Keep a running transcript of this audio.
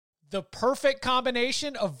The perfect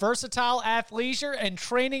combination of versatile athleisure and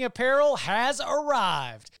training apparel has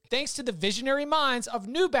arrived. Thanks to the visionary minds of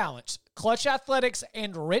New Balance, Clutch Athletics,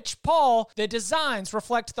 and Rich Paul, the designs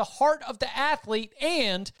reflect the heart of the athlete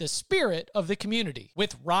and the spirit of the community.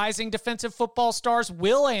 With rising defensive football stars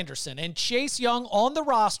Will Anderson and Chase Young on the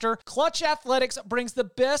roster, Clutch Athletics brings the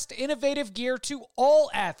best innovative gear to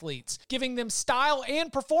all athletes, giving them style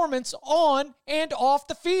and performance on and off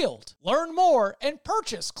the field. Learn more and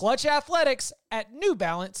purchase Clutch Athletics at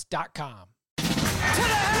newbalance.com. To the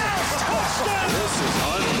house! Touchdown! This is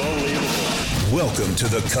unbelievable. Welcome to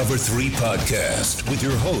the Cover 3 podcast with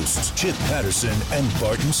your hosts, Chip Patterson and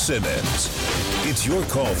Barton Simmons. It's your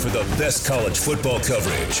call for the best college football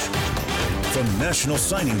coverage. From National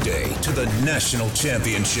Signing Day to the National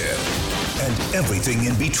Championship and everything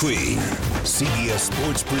in between, CBS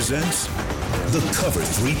Sports presents the Cover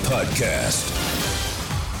 3 podcast.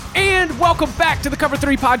 And welcome back to the Cover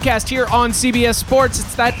 3 podcast here on CBS Sports.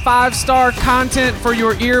 It's that 5-star content for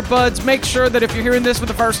your earbuds. Make sure that if you're hearing this for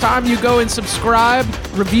the first time, you go and subscribe,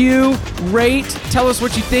 review, rate, tell us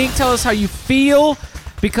what you think, tell us how you feel.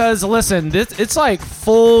 Because, listen, it's like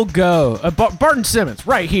full go. Barton Simmons,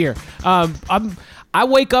 right here. I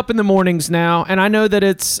wake up in the mornings now, and I know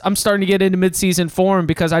that I'm starting to get into midseason form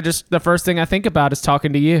because the first thing I think about is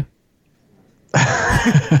talking to you.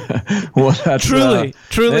 Well, that's truly,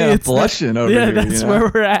 yeah, it's blushing over here. Yeah, that's where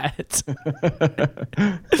we're at.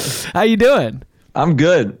 How you doing? I'm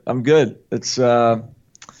good. It's you know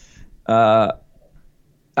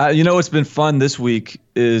what's been fun this week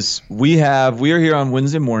is we are here on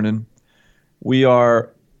Wednesday morning. We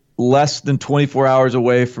are less than 24 hours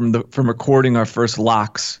away from recording our first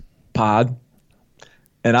Locks pod,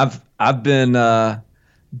 and I've been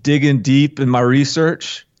digging deep in my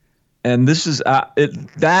research. And this is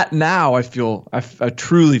that now I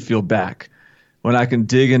truly feel back when I can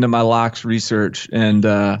dig into my Locks research and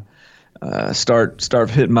start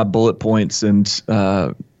hitting my bullet points and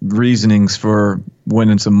reasonings for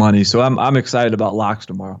winning some money. So I'm excited about Locks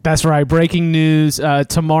tomorrow. That's right. Breaking news.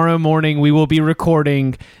 Tomorrow morning we will be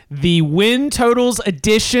recording the win totals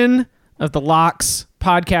edition of the Locks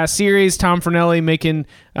podcast series. Tom Fornelli making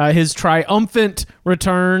his triumphant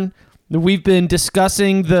return. We've been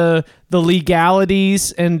discussing the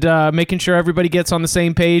legalities and making sure everybody gets on the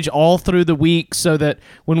same page all through the week so that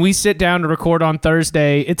when we sit down to record on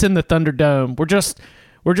Thursday, it's in the Thunderdome.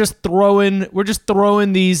 We're just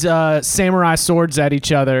throwing these samurai swords at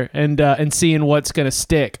each other and seeing what's going to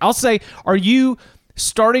stick. I'll say, are you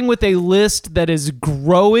starting with a list that is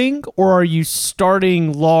growing, or are you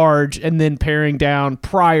starting large and then paring down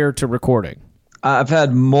prior to recording? I've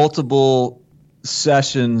had multiple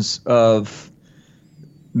sessions of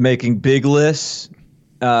making big lists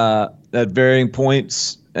at varying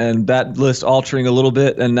points, and that list altering a little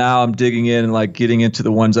bit, and now I'm digging in and like getting into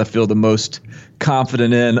the ones I feel the most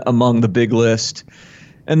confident in among the big list.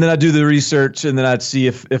 And then I do the research, and then I'd see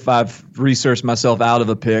if I've researched myself out of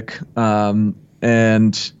a pick.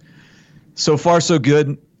 And so far so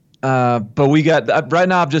good. But we got right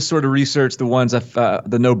now I've just sort of researched the ones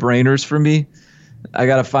the no-brainers for me. I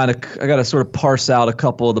gotta sort of parse out a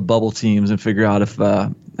couple of the bubble teams and figure out if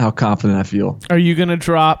how confident I feel. Are you gonna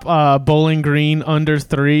drop Bowling Green under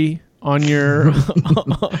 3 on your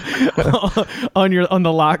on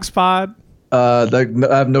the Locks pod? I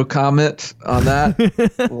have no comment on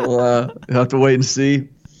that. We'll have to wait and see.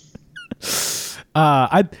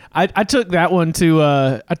 I took that one to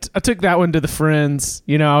I took that one to the friends.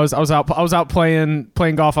 You know, I was out playing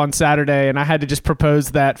golf on Saturday, and I had to just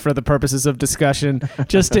propose that for the purposes of discussion,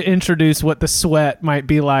 just to introduce what the sweat might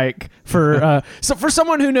be like for for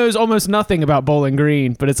someone who knows almost nothing about Bowling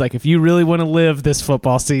Green. But it's like, if you really want to live this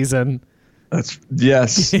football season, yeah,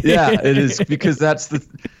 it is, because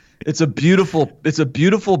it's a beautiful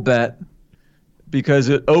bet, because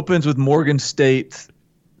it opens with Morgan State,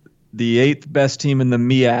 the 8th best team in the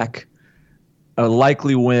MEAC, a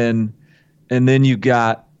likely win, and then you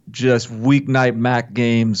got just weeknight MAC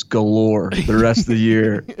games galore the rest of the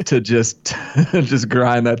year to just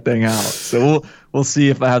grind that thing out. So we'll see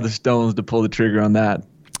if I have the stones to pull the trigger on that.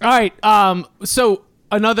 All right. So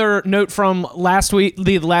another note from last week,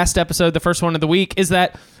 the last episode, the first one of the week, is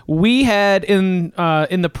that we had in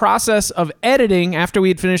the process of editing, after we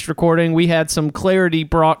had finished recording, we had some clarity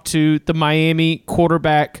brought to the Miami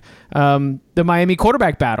quarterback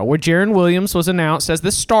battle, where Jarren Williams was announced as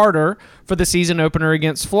the starter for the season opener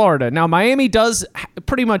against Florida. Now, Miami does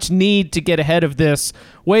pretty much need to get ahead of this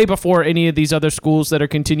way before any of these other schools that are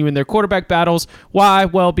continuing their quarterback battles. Why?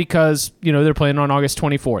 Well, because they're playing on August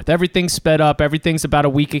 24th. Everything's sped up. Everything's about a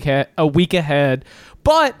week ahead.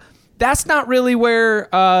 But that's not really where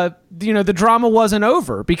the drama wasn't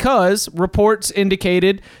over, because reports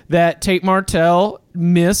indicated that Tate Martell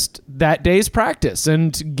missed that day's practice.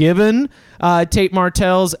 And given Tate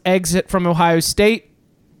Martell's exit from Ohio State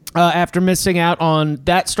after missing out on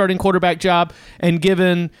that starting quarterback job, and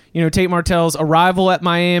given Tate Martell's arrival at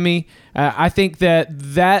Miami, I think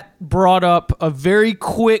that brought up a very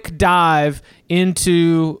quick dive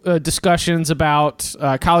into discussions about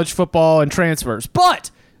college football and transfers. But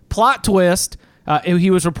plot twist,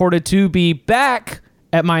 he was reported to be back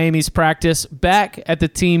at Miami's practice, back at the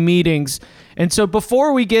team meetings. And so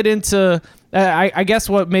before we get into I guess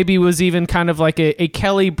what maybe was even kind of like a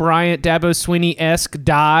Kelly Bryant, Dabo Swinney-esque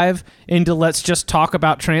dive into let's just talk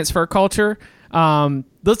about transfer culture.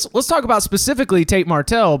 Let's talk about specifically Tate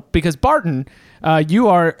Martell, because Barton, you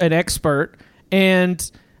are an expert,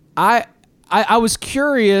 and I was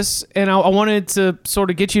curious, and I wanted to sort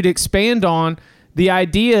of get you to expand on the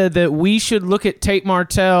idea that we should look at Tate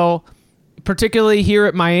Martell, particularly here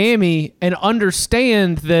at Miami, and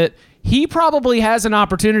understand that he probably has an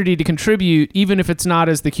opportunity to contribute, even if it's not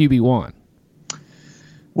as the QB1.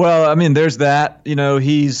 Well, I mean, there's that.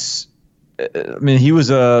 He was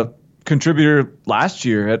a contributor last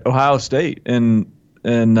year at Ohio State in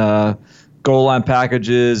goal line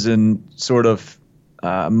packages and sort of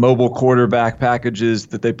mobile quarterback packages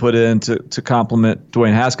that they put in to complement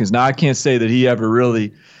Dwayne Haskins. Now, I can't say that he ever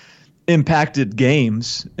really impacted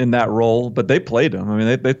games in that role, but they played him. I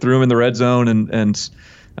mean, they threw him in the red zone and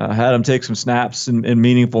had him take some snaps in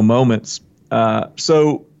meaningful moments.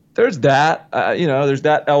 So there's that. There's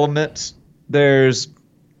that element. There's,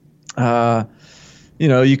 you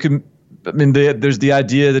can. I mean, there's the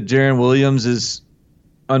idea that Jarren Williams is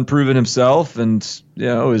unproven himself, and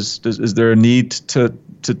is there a need to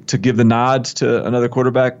give the nod to another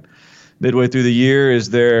quarterback midway through the year? Is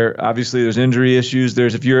there, obviously there's injury issues.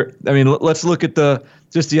 Let's look at the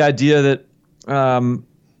idea that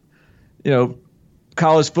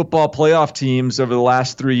college football playoff teams over the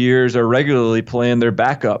last 3 years are regularly playing their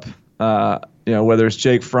backup, whether it's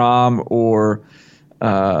Jake Fromm or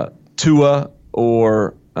Tua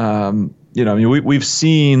or, we've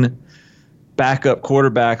seen backup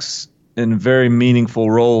quarterbacks in very meaningful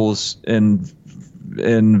roles in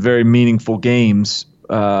very meaningful games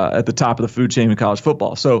at the top of the food chain in college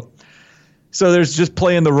football. So there's just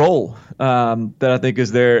playing the role that I think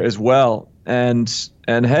is there as well. And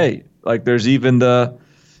hey, like there's even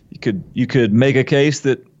you could make a case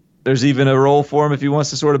that there's even a role for him if he wants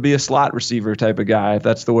to sort of be a slot receiver type of guy, if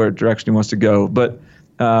that's the direction he wants to go. But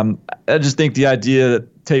I just think the idea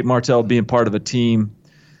that Tate Martell being part of a team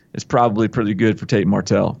is probably pretty good for Tate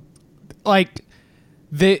Martell. Like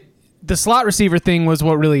the slot receiver thing was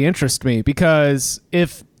what really interested me, because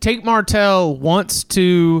if Tate Martell wants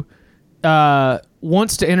to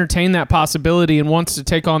entertain that possibility and wants to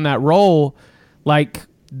take on that role, like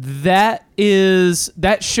that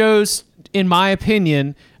shows, in my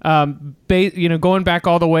opinion, going back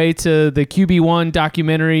all the way to the QB1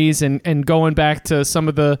 documentaries and going back to some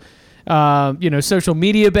of the social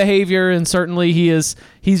media behavior, and certainly he's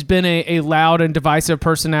been a loud and divisive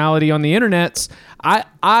personality on the internets.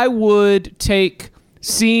 I would take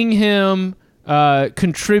seeing him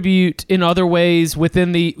contribute in other ways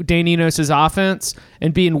within the Dan Enos' offense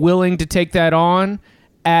and being willing to take that on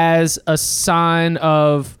as a sign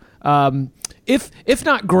of, if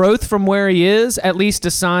not growth from where he is, at least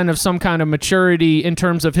a sign of some kind of maturity in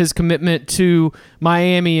terms of his commitment to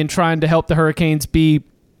Miami and trying to help the Hurricanes be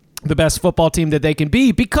the best football team that they can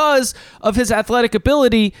be. Because of his athletic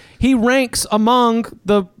ability, he ranks among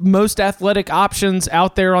the most athletic options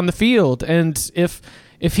out there on the field. And if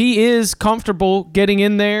he is comfortable getting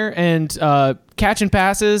in there and catching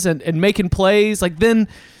passes and making plays, like then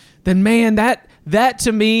man, that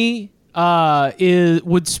to me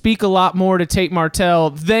would speak a lot more to Tate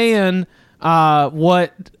Martell than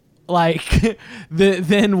what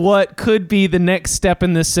could be the next step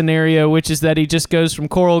in this scenario, which is that he just goes from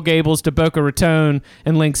Coral Gables to Boca Raton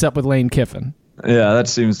and links up with Lane Kiffin. Yeah, that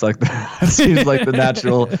seems like the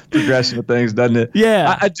natural progression of things, doesn't it?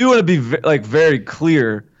 Yeah, I do want to be very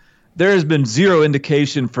clear. There has been zero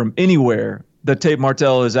indication from anywhere that Tate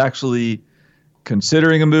Martell is actually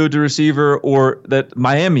considering a move to receiver, or that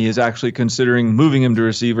Miami is actually considering moving him to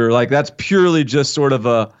receiver. Like, that's purely just sort of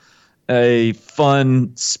a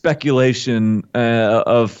fun speculation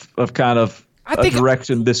of kind of a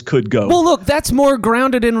direction this could go. Well, look, that's more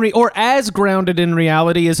grounded as grounded in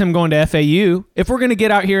reality as him going to FAU. If we're going to get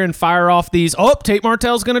out here and fire off these, Tate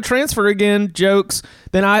Martell's going to transfer again jokes,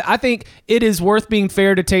 then I think it is worth being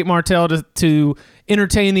fair to Tate Martell to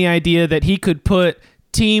entertain the idea that he could put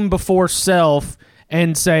team before self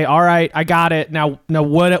and say, all right, I got it. Now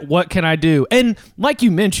what can I do? And like you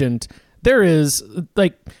mentioned, there is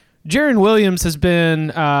like Jaron Williams has been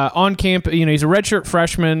on campus. He's a redshirt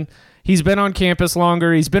freshman. He's been on campus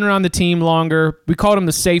longer. He's been around the team longer. We called him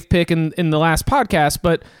the safe pick in the last podcast,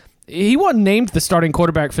 but he wasn't named the starting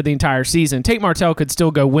quarterback for the entire season. Tate Martell could still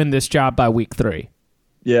go win this job by week 3.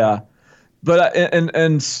 Yeah. But and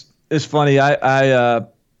it's funny, I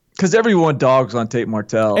because everyone dogs on Tate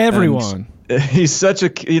Martell. Everyone. He's such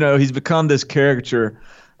a he's become this caricature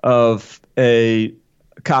of a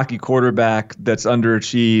cocky quarterback that's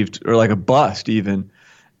underachieved or like a bust even.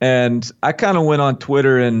 And I kind of went on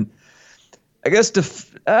Twitter and I guess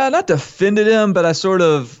not defended him, but I sort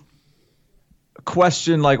of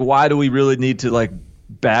questioned like why do we really need to like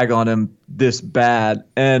bag on him this bad?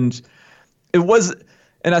 And it was.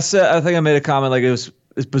 And I think I made a comment like it's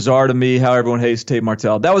bizarre to me how everyone hates Tate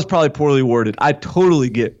Martell. That was probably poorly worded. I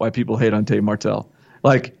totally get why people hate on Tate Martell.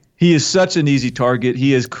 Like, he is such an easy target.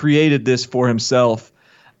 He has created this for himself.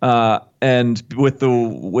 And with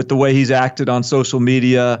the way he's acted on social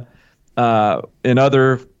media, in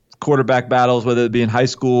other quarterback battles, whether it be in high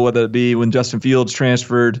school, whether it be when Justin Fields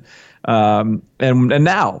transferred, and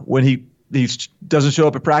now when he doesn't show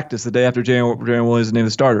up at practice the day after Jaron Williams is named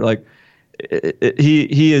the starter, like.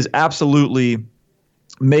 He has absolutely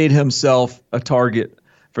made himself a target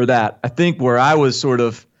for that. I think where I was sort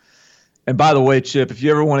of, and by the way, Chip, if you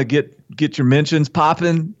ever want to get your mentions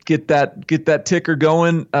popping, get that ticker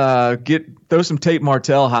going, throw some Tate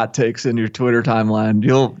Martell hot takes in your Twitter timeline.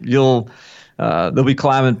 They'll be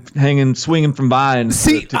climbing, swinging from vines.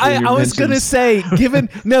 See, I was gonna say, given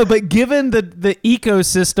the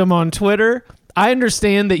ecosystem on Twitter. I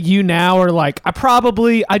understand that you now are like,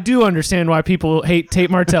 I do understand why people hate Tate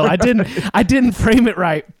Martell. I didn't frame it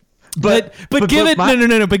right. But given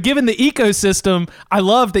the ecosystem, I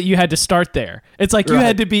love that you had to start there. It's like you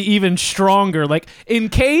had to be even stronger. Like, in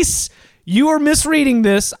case you are misreading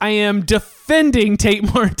this, I am defending Tate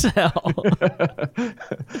Martell.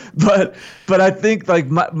 but I think like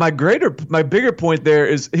my bigger point there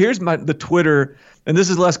is here's the Twitter. And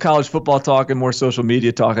this is less college football talk and more social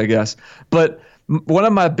media talk, I guess. But one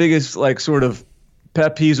of my biggest like sort of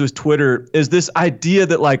pet peeves with Twitter is this idea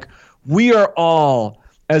that like we are all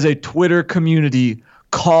as a Twitter community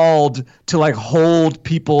called to like hold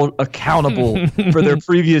people accountable for their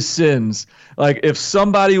previous sins. Like if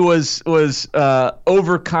somebody was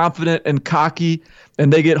overconfident and cocky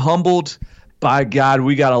and they get humbled, by God,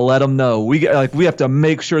 we got to let them know. We have to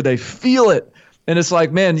make sure they feel it. And it's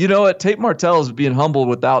like, man, you know what? Tate Martell is being humbled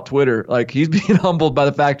without Twitter. Like, he's being humbled by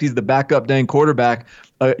the fact he's the backup dang quarterback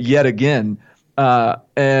yet again. And,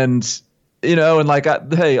 and like,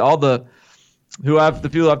 all the people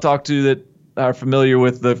I've talked to that are familiar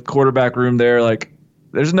with the quarterback room there, like,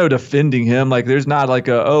 there's no defending him. Like, there's not like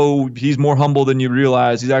he's more humble than you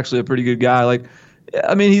realize. He's actually a pretty good guy. Like,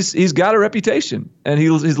 I mean, he's got a reputation and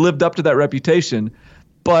he's lived up to that reputation.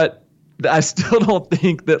 But I still don't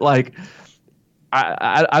think that, like,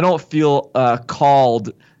 I don't feel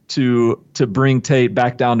called to bring Tate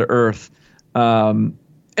back down to earth. And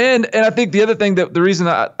I think the other thing that the reason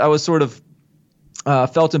I was sort of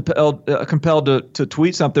felt compelled to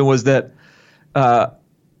tweet something was that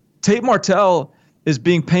Tate Martell is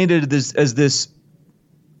being painted as this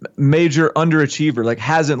major underachiever, like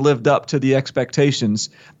hasn't lived up to the expectations,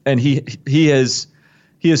 and he has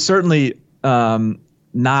certainly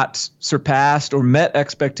not surpassed or met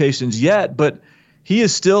expectations yet, but he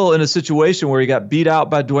is still in a situation where he got beat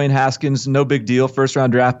out by Dwayne Haskins, no big deal,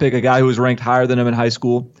 first-round draft pick, a guy who was ranked higher than him in high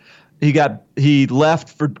school. He left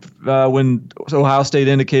for when Ohio State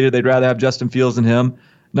indicated they'd rather have Justin Fields than him,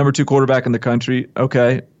 number 2 quarterback in the country.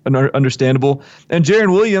 Okay, understandable. And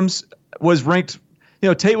Jaron Williams was ranked.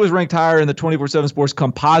 Tate was ranked higher in the 24/7 Sports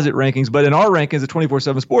composite rankings, but in our rankings at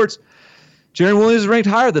 24/7 Sports, Jaron Williams is ranked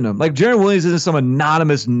higher than him. Like, Jaron Williams isn't some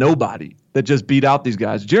anonymous nobody that just beat out these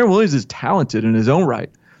guys. Jaron Williams is talented in his own right.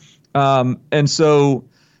 And so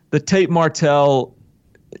the Tate Martell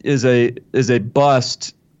is a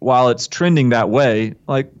bust while it's trending that way.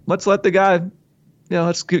 Like, let's let the guy,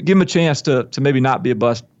 let's give him a chance to maybe not be a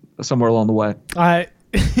bust somewhere along the way.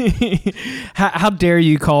 How dare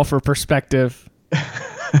you call for perspective?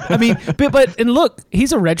 I mean, but look,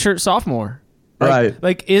 he's a redshirt sophomore. Right.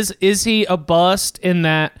 Like, is he a bust in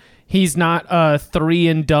that he's not a 3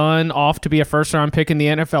 and done off to be a first round pick in the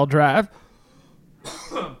NFL draft?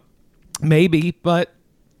 Maybe, but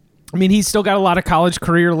I mean, he's still got a lot of college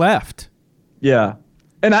career left. Yeah.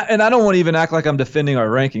 And I don't want to even act like I'm defending our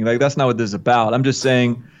ranking. Like, that's not what this is about. I'm just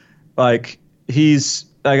saying, like, he's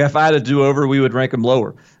like, if I had a do-over, we would rank him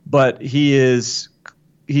lower. But he's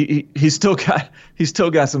he's still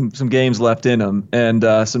got some games left in him, and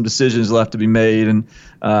some decisions left to be made, and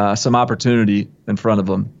some opportunity in front of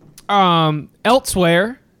him.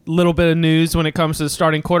 Elsewhere, a little bit of news when it comes to the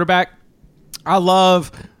starting quarterback. I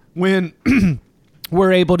love when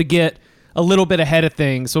we're able to get a little bit ahead of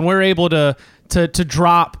things, when we're able to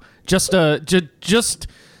drop just some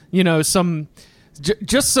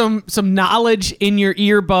knowledge in your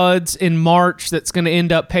earbuds in March that's going to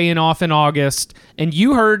end up paying off in August. And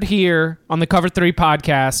you heard here on the Cover 3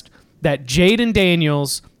 podcast that Jayden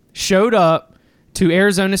Daniels showed up to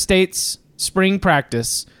Arizona State's spring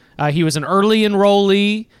practice. He was an early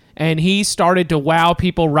enrollee, and he started to wow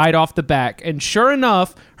people right off the back. And sure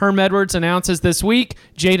enough, Herm Edwards announces this week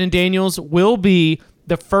Jayden Daniels will be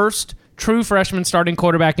the first true freshman starting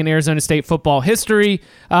quarterback in Arizona State football history.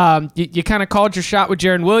 You kind of called your shot with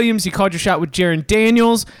Jaron Williams. You called your shot with Jayden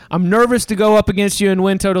Daniels. I'm nervous to go up against you in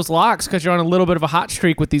win totals locks because you're on a little bit of a hot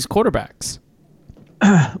streak with these quarterbacks.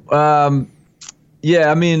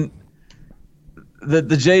 Yeah, I mean, the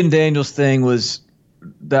Jayden Daniels thing was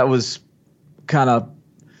kind of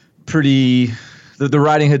pretty. The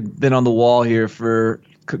writing had been on the wall here for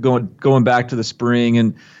going back to the spring.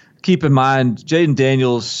 And keep in mind, Jayden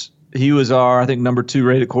Daniels, he was our, I think, number 2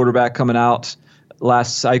 rated quarterback coming out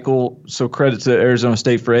last cycle. So credit to Arizona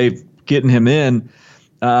State for A, getting him in.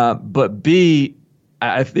 But B,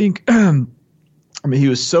 I think, I mean, he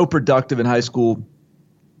was so productive in high school.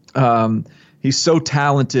 He's so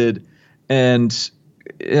talented, and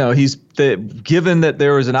given that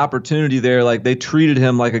there was an opportunity there, like, they treated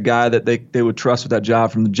him like a guy that they would trust with that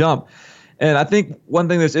job from the jump. And I think one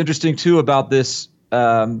thing that's interesting too about this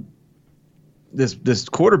this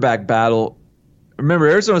quarterback battle. Remember,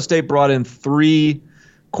 Arizona State brought in 3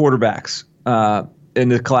 quarterbacks in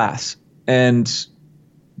the class, and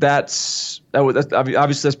that's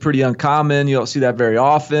obviously that's pretty uncommon. You don't see that very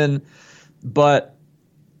often, but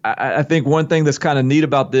I think one thing that's kind of neat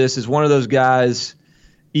about this is one of those guys,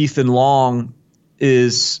 Ethan Long,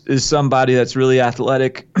 is somebody that's really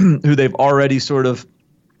athletic, who they've already sort of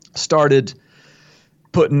started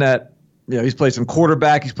putting that. He's played some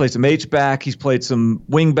quarterback, he's played some H-back, he's played some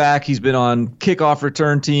wing-back, he's been on kickoff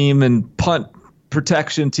return team and punt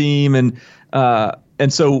protection team, and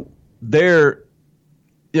so they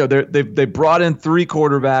brought in 3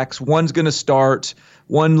 quarterbacks. One's going to start.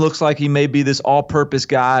 One looks like he may be this all-purpose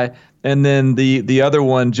guy, and then the other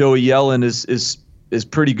one, Joey Yellen, is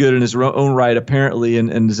pretty good in his own right apparently,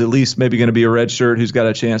 and is at least maybe going to be a red shirt who's got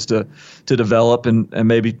a chance to develop and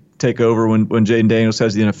maybe take over when Jayden Daniels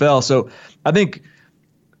has the NFL. So I think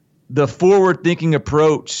the forward-thinking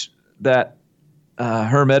approach that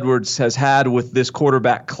Herm Edwards has had with this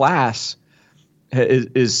quarterback class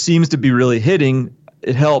seems to be really hitting.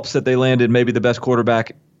 It helps that they landed maybe the best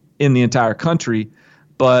quarterback in the entire country,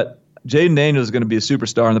 but Jayden Daniels is going to be a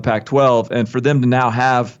superstar in the Pac-12, and for them to now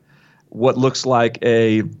have what looks like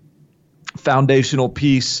a foundational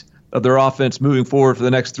piece of their offense moving forward for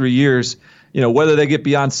the next 3 years. Whether they get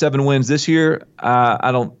beyond 7 wins this year,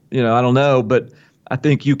 I don't know, but I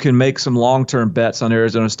think you can make some long-term bets on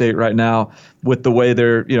Arizona State right now with the way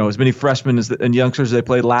they're, as many freshmen and youngsters they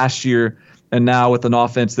played last year, and now with an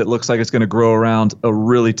offense that looks like it's going to grow around a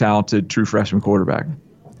really talented true freshman quarterback.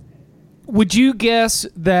 Would you guess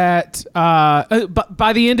that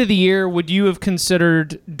by the end of the year, would you have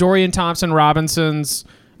considered Dorian Thompson-Robinson's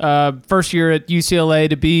first year at UCLA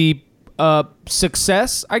to be a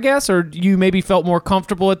success, I guess, or you maybe felt more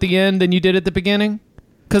comfortable at the end than you did at the beginning?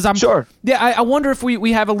 Because I'm sure. Yeah, I wonder if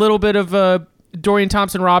we have a little bit of a Dorian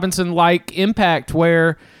Thompson-Robinson-like impact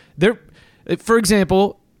where for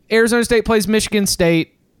example, Arizona State plays Michigan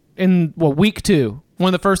State in week 2,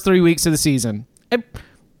 one of the first 3 weeks of the season. And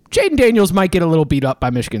Jayden Daniels might get a little beat up by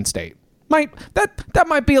Michigan State. That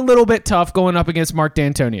might be a little bit tough going up against Mark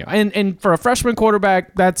D'Antonio. And for a freshman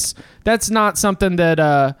quarterback, that's not something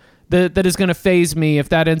that is going to faze me if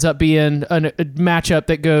that ends up being a matchup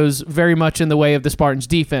that goes very much in the way of the Spartans'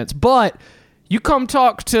 defense. But you come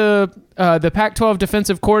talk to the Pac-12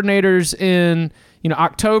 defensive coordinators in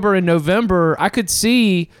October and November, I could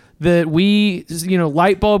see that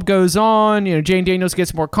light bulb goes on, Jayden Daniels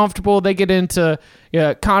gets more comfortable. They get into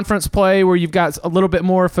conference play where you've got a little bit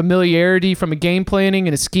more familiarity from a game planning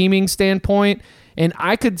and a scheming standpoint. And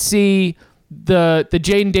I could see the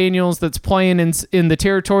Jayden Daniels that's playing in the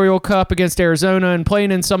Territorial Cup against Arizona and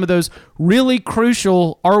playing in some of those really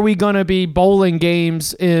crucial are we going to be bowling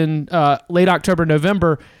games in late October,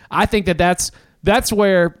 November. I think that's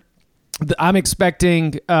where I'm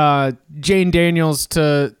expecting Jayden Daniels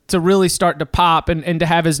to really start to pop and to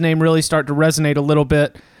have his name really start to resonate a little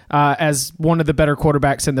bit as one of the better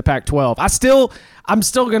quarterbacks in the Pac-12. I'm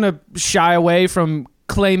still going to shy away from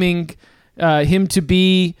claiming him to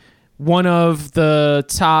be one of the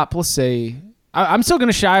top, let's say, I'm still going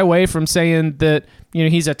to shy away from saying that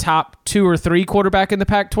he's a top 2 or 3 quarterback in the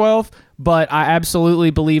Pac-12, but I absolutely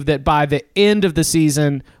believe that by the end of the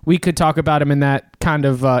season, we could talk about him in that kind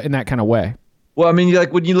of way. Well, I mean,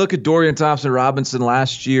 like when you look at Dorian Thompson-Robinson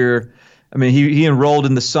last year, I mean, he enrolled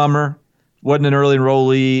in the summer, wasn't an early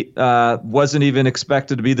enrollee, wasn't even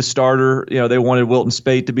expected to be the starter. They wanted Wilton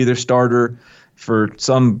Speight to be their starter for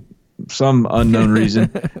some unknown reason,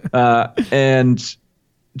 and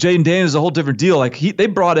Jaden Daniels is a whole different deal. Like they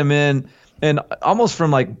brought him in, and almost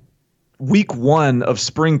from like week 1 of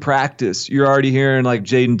spring practice, you're already hearing like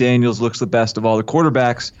Jaden Daniels looks the best of all the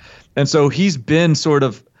quarterbacks. And so he's been sort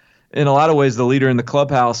of, in a lot of ways, the leader in the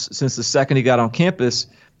clubhouse since the second he got on campus.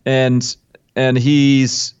 And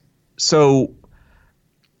he's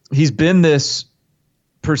been this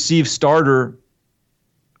perceived starter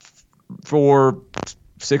for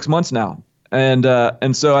 6 months now. And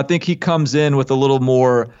so I think he comes in with a little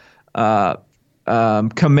more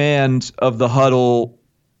command of the huddle,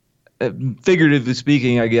 figuratively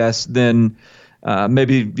speaking, I guess, than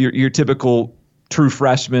maybe your typical true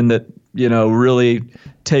freshman that really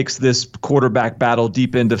takes this quarterback battle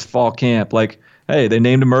deep into fall camp. Like, hey, they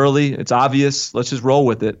named him early. It's obvious. Let's just roll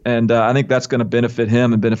with it. And I think that's going to benefit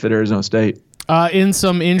him and benefit Arizona State. In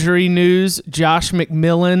some injury news, Josh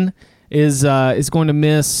McMillan is going to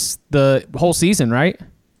miss the whole season, right?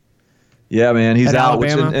 Yeah, man, he's At out,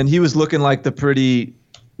 Alabama. and he was looking like the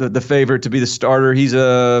favorite to be the starter. He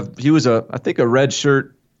was I think a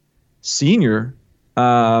redshirt senior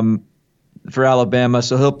for Alabama,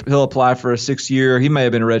 so he'll apply for a 6th year. He may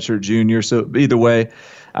have been a redshirt junior, so either way,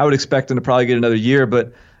 I would expect him to probably get another year.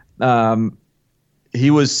 But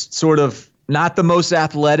he was sort of not the most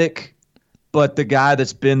athletic, but the guy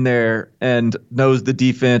that's been there and knows the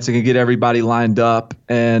defense and can get everybody lined up,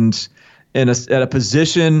 and at a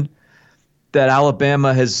position that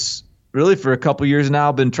Alabama has really for a couple years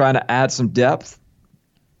now been trying to add some depth.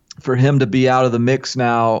 For him to be out of the mix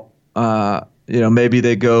now, maybe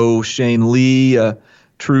they go Shane Lee, a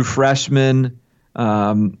true freshman,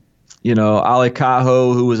 Ali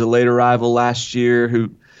Cajo, who was a late arrival last year, who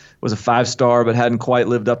was a 5-star but hadn't quite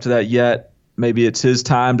lived up to that yet. Maybe it's his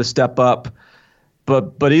time to step up.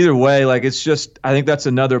 But either way, like it's just, I think that's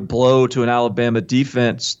another blow to an Alabama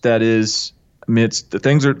defense that is, I mean,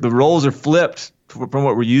 the roles are flipped from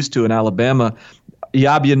what we're used to in Alabama.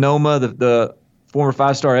 Yabianoma, the former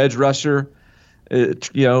 5-star edge rusher,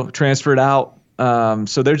 transferred out.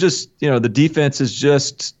 So they're just, the defense is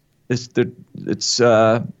just, it's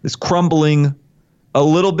crumbling a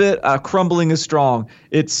little bit. Crumbling is strong.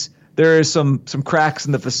 There is some cracks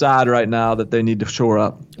in the facade right now that they need to shore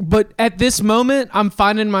up. But at this moment, I'm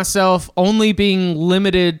finding myself only being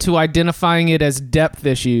limited to identifying it as depth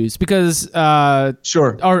issues because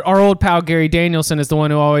sure, our old pal Gary Danielson is the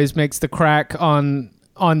one who always makes the crack on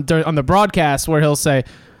the broadcast where he'll say,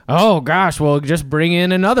 "Oh gosh, well just bring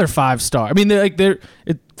in another 5-star." I mean, they're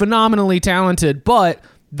phenomenally talented, but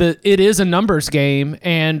it is a numbers game,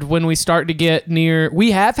 and when we start to get near,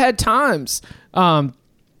 we have had times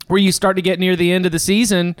where you start to get near the end of the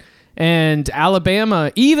season and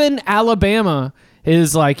even Alabama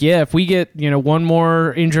is like, yeah, if we get, one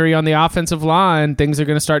more injury on the offensive line, things are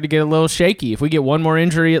going to start to get a little shaky. If we get one more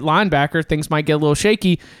injury at linebacker, things might get a little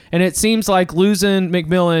shaky. And it seems like losing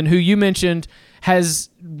McMillan, who you mentioned, has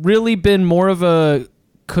really been more of a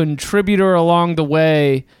contributor along the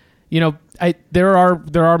way. There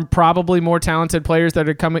are probably more talented players that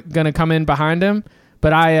are going to come in behind him,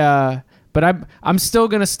 but I'm still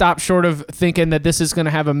going to stop short of thinking that this is going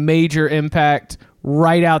to have a major impact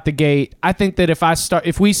right out the gate. I think that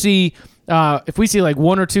if we see like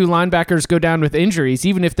 1 or 2 linebackers go down with injuries,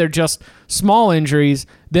 even if they're just small injuries,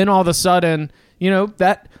 then all of a sudden,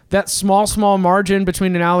 that small margin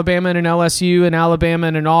between an Alabama and an LSU, and Alabama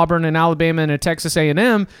and an Auburn, and Alabama and a Texas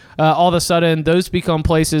A&M, all of a sudden those become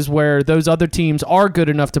places where those other teams are good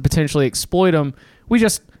enough to potentially exploit them. We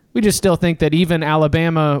just still think that even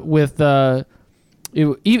Alabama with Barton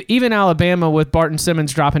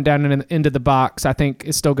Simmons dropping down into the box, I think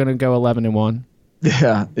is still going to go 11-1.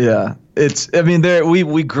 Yeah.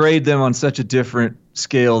 We grade them on such a different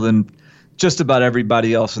scale than just about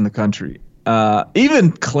everybody else in the country.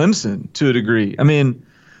 Even Clemson to a degree. I mean,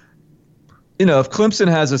 if Clemson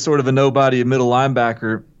has a sort of a nobody middle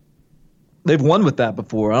linebacker, they've won with that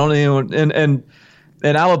before. And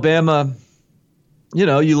Alabama.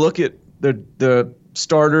 You look at the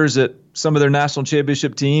starters at some of their national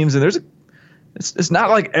championship teams, and it's not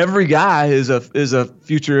like every guy is a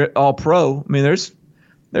future All-Pro. I mean, there's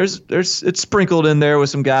it's sprinkled in there with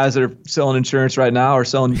some guys that are selling insurance right now or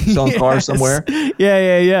selling cars somewhere.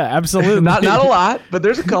 Yeah, absolutely. not a lot, but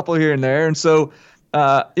there's a couple here and there. And so,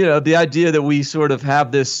 the idea that we sort of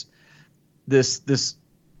have this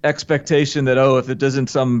expectation that, if it doesn't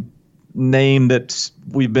some name that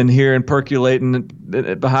we've been hearing percolating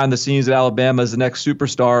behind the scenes at Alabama as the next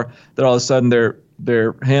superstar, that all of a sudden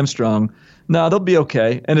they're hamstrung. No, they'll be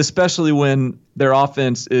okay, and especially when their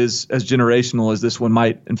offense is as generational as this one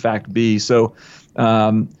might in fact be. So,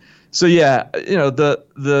 the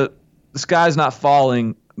sky's not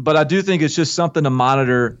falling, but I do think it's just something to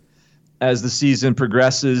monitor as the season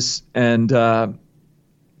progresses, and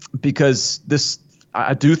because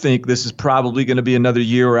I do think this is probably going to be another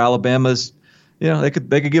year where Alabama's, they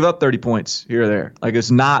could give up 30 points here or there. Like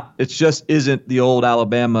it just isn't the old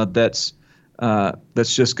Alabama that's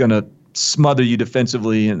just going to smother you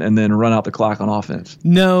defensively and then run out the clock on offense.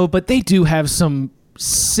 No, but they do have some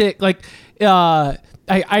sick, I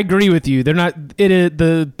agree with you. They're not,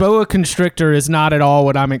 the boa constrictor is not at all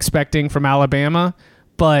what I'm expecting from Alabama,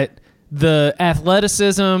 but the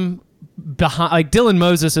athleticism behind, Dylan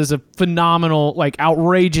Moses is a phenomenal,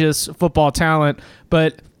 outrageous football talent,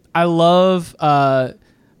 but I love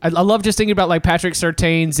just thinking about Patrick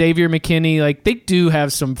Surtain, Xavier McKinney. They do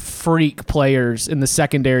have some freak players in the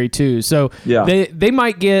secondary too. So they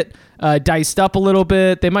might get diced up a little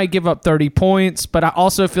bit. They might give up 30 points, but I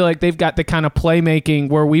also feel like they've got the kind of playmaking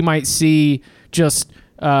where we might see just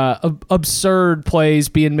absurd plays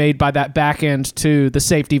being made by that back end to the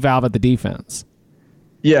safety valve of the defense.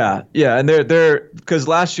 Yeah, and they're because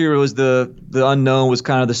last year was the unknown was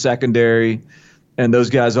kind of the secondary, and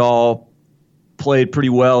those guys all played pretty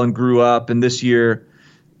well and grew up. And this year,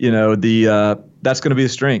 that's going to be the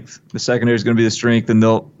strength. The secondary is going to be the strength, and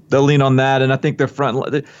they'll lean on that. And I think their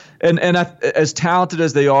front and as talented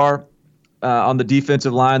as they are on the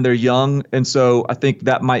defensive line, they're young, and so I think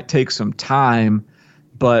that might take some time.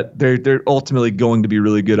 But they're ultimately going to be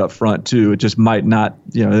really good up front too. It just might not.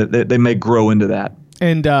 They may grow into that.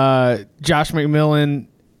 And Josh McMillan,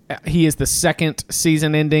 he is the second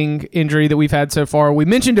season-ending injury that we've had so far. We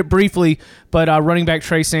mentioned it briefly, but running back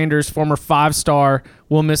Trey Sanders, former 5-star,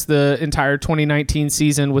 will miss the entire 2019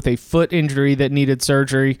 season with a foot injury that needed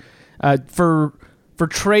surgery. For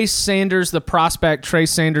Trey Sanders, the prospect, Trey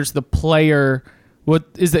Sanders, the player, what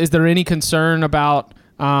is there any concern about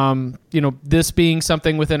this being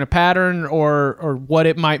something within a pattern or what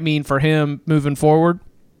it might mean for him moving forward?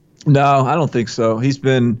 No, I don't think so. He's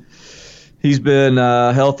been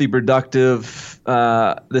healthy, productive.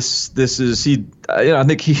 I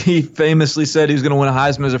think he famously said he was going to win a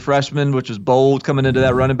Heisman as a freshman, which was bold coming into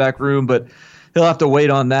that running back room, but he'll have to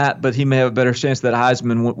wait on that. But he may have a better chance at that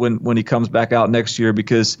Heisman when he comes back out next year,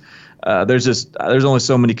 because there's only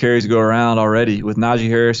so many carries to go around already with Najee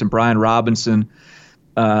Harris and Brian Robinson.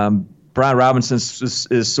 Brian Robinson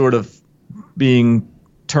is sort of being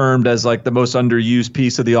termed as the most underused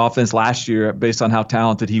piece of the offense last year, based on how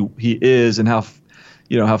talented he is and how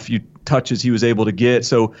few touches he was able to get.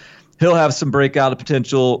 So he'll have some breakout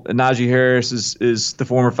potential. Najee Harris is the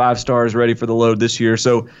former 5-star, is ready for the load this year.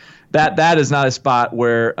 So that is not a spot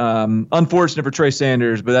where, unfortunate for Trey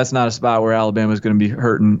Sanders, but that's not a spot where Alabama is going to be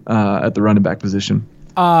hurting at the running back position.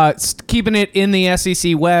 Keeping it in the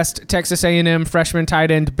SEC West, Texas A&M freshman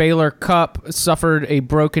tight end Baylor Cupp suffered a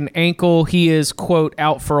broken ankle. He is, quote,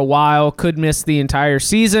 out for a while, could miss the entire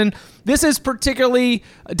season. This is particularly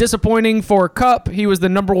disappointing for Cupp. He was the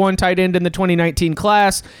number 1 tight end in the 2019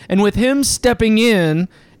 class, and with him stepping in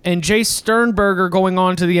and Jay Sternberger going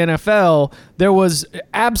on to the NFL, there was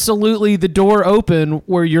absolutely the door open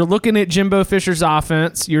where you're looking at Jimbo Fisher's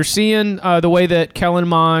offense. You're seeing the way that Kellen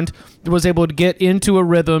Mond was able to get into a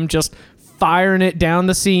rhythm, just firing it down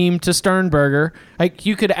the seam to Sternberger.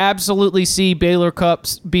 You could absolutely see Baylor Cupp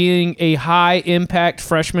being a high-impact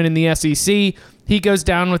freshman in the SEC. He goes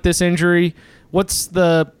down with this injury. What's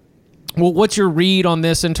your read on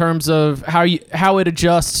this in terms of how it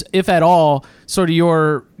adjusts, if at all, sort of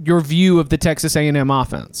your view of the Texas A&M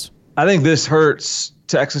offense? I think this hurts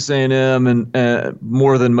Texas A&M and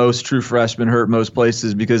more than most true freshmen hurt most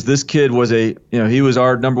places, because this kid was he was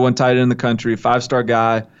our number 1 tight end in the country, 5-star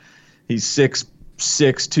guy. He's 6'6",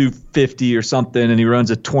 250 or something, and he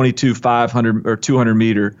runs a 22.500 or 200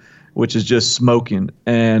 meter, which is just smoking,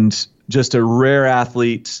 and just a rare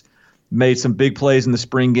athlete. Made some big plays in the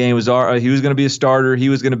spring game. He was going to be a starter. He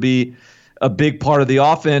was going to be a big part of the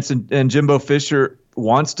offense. And Jimbo Fisher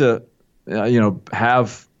wants to,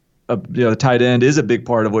 have the tight end is a big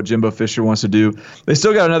part of what Jimbo Fisher wants to do. They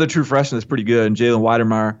still got another true freshman that's pretty good, and Jalen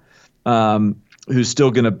Weidemeyer. who's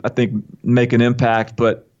still going to, I think, make an impact.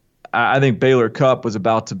 But I think Baylor Cupp was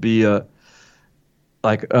about to be an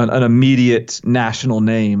immediate national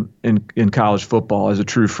name in college football as a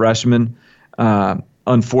true freshman.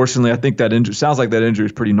 Unfortunately, I think that injury sounds like that injury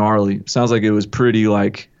is pretty gnarly. Sounds like it was pretty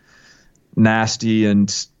nasty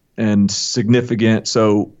and significant.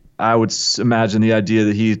 So I would imagine the idea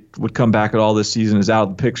that he would come back at all this season is out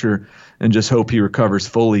of the picture, and just hope he recovers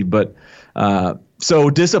fully. But so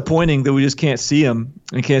disappointing that we just can't see him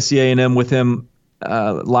and can't see A&M with him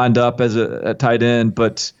lined up as a tight end.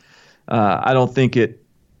 But I don't think it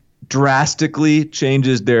drastically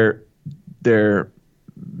changes their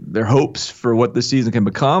hopes for what the season can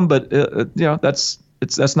become. But that's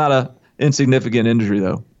not a insignificant injury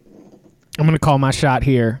though. I'm going to call my shot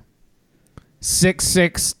here.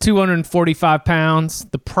 6'6", 245 pounds,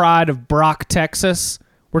 the pride of Brock, Texas.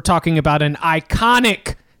 We're talking about an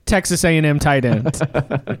iconic Texas A&M tight end.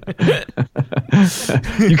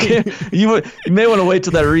 You may want to wait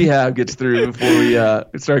till that rehab gets through before we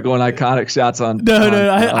start going iconic shots on.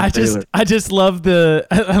 I just love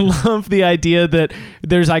the idea that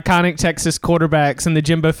there's iconic Texas quarterbacks, and the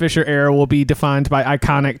Jimbo Fisher era will be defined by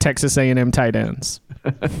iconic Texas A&M tight ends.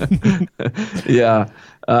 Yeah.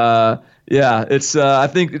 It's. I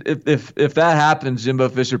think if that happens, Jimbo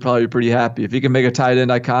Fisher will probably be pretty happy. If he can make a tight end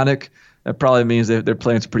iconic, that probably means they're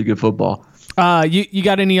playing some pretty good football. You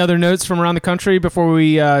got any other notes from around the country before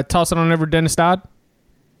we toss it on over to Dennis Dodd?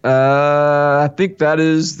 I think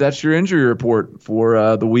that's your injury report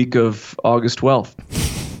for the week of August 12th.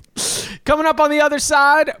 Coming up on the other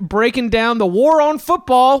side, breaking down the war on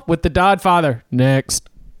football with the Dodd father. Next.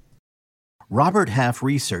 Robert Half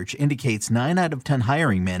research indicates 9 out of 10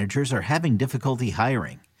 hiring managers are having difficulty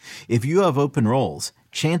hiring. If you have open roles,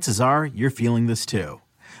 chances are you're feeling this too.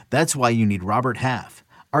 That's why you need Robert Half.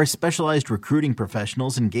 Our specialized recruiting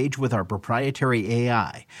professionals engage with our proprietary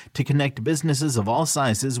AI to connect businesses of all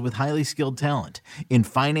sizes with highly skilled talent in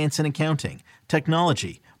finance and accounting,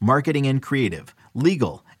 technology, marketing and creative,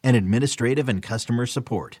 legal, and administrative and customer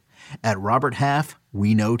support. At Robert Half,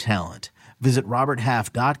 we know talent. Visit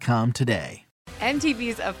roberthalf.com today.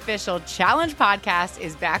 MTV's official Challenge podcast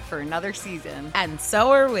is back for another season. And so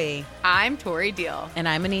are we. I'm Tori Deal. And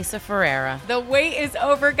I'm Anissa Ferreira. The wait is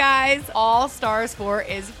over, guys. All Stars 4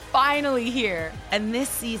 is finally here. And this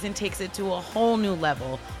season takes it to a whole new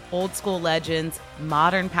level. Old school legends,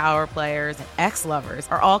 modern power players, and ex-lovers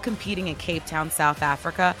are all competing in Cape Town, South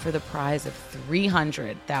Africa for the prize of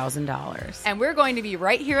 $300,000. And we're going to be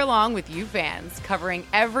right here along with you fans, covering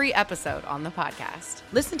every episode on the podcast.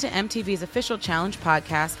 Listen to MTV's official Challenge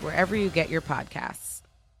podcast wherever you get your podcasts.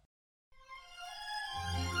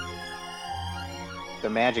 The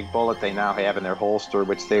magic bullet they now have in their holster,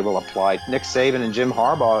 which they will apply. Nick Saban and Jim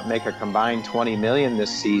Harbaugh make a combined $20 million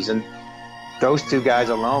this season. Those two guys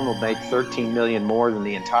alone will make $13 million more than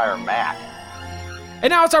the entire MAC.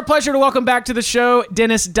 And now it's our pleasure to welcome back to the show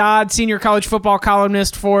Dennis Dodd, senior college football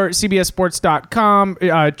columnist for CBSSports.com,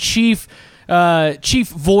 chief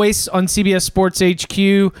voice on CBS Sports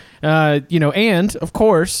HQ, and of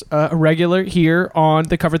course a regular here on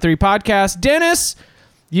the Cover 3 podcast. Dennis,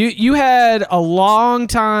 you had a long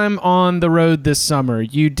time on the road this summer.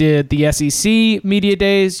 You did the SEC media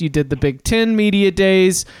days. You did the Big Ten media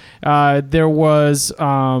days. There was,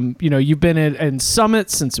 you've been in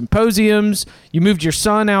summits and symposiums. You moved your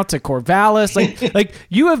son out to Corvallis. Like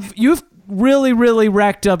you've really, really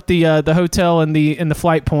racked up the hotel and the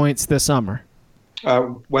flight points this summer.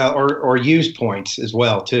 Or use points as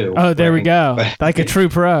well too. Oh, there we go. Like a true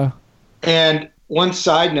pro. And one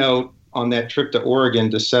side note on that trip to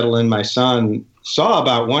Oregon to settle in, my son saw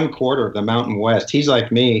about 1/4 of the Mountain West. He's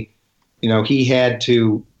like me. We had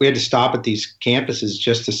to stop at these campuses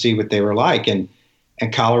just to see what they were like. And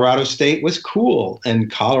Colorado State was cool,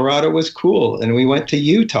 and Colorado was cool. And we went to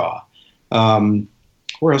Utah.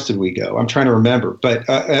 Where else did we go? I'm trying to remember. But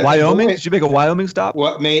Wyoming? Did you make a Wyoming stop?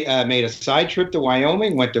 Made a side trip to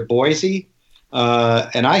Wyoming, went to Boise.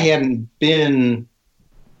 And I hadn't been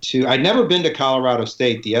I'd never been to Colorado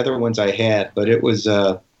State. The other ones I had, but it was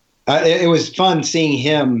fun seeing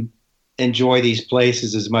him enjoy these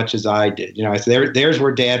places as much as I did. There's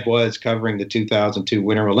where Dad was covering the 2002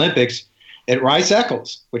 Winter Olympics at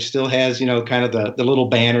Rice-Eccles, which still has, kind of the little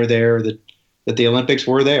banner there that the Olympics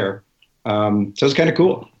were there. So it's kind of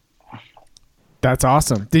cool. That's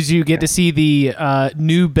awesome. Did you get to see the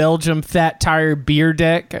New Belgium Fat Tire beer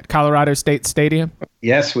deck at Colorado State Stadium?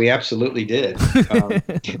 Yes, we absolutely did.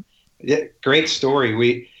 Great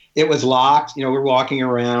story. It was locked. We're walking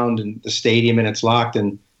around in the stadium and it's locked.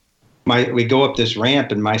 And we go up this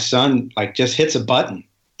ramp and my son just hits a button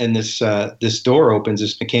and this door opens,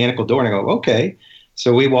 this mechanical door, and I go, okay.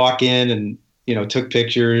 So we walk in and, took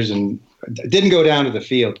pictures and didn't go down to the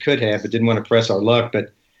field. Could have, but didn't want to press our luck.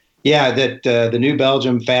 But yeah, that the New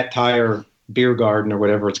Belgium Fat Tire Beer Garden or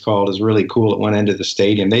whatever it's called is really cool at one end of the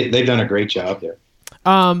stadium. They've done a great job there.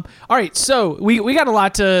 All right, so we got a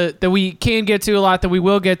lot that we can get to, a lot that we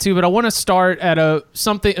will get to, but I want to start at a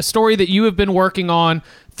story that you have been working on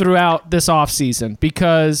throughout this offseason,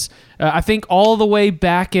 because I think all the way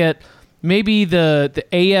back at maybe the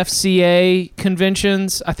AFCA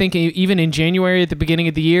conventions, I think even in January at the beginning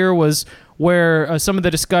of the year was where some of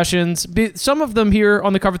the discussions, some of them here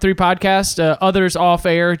on the Cover 3 podcast, others off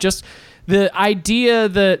air, just the idea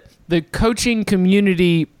that the coaching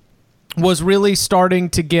community was really starting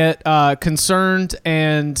to get concerned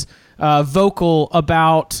and vocal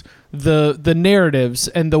about the narratives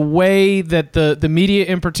and the way that the media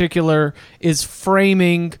in particular is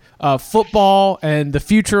framing football and the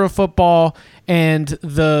future of football and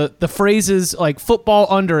the phrases like football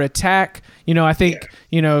under attack. I think,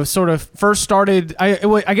 sort of first started,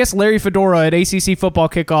 I guess Larry Fedora at ACC Football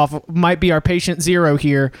Kickoff might be our patient zero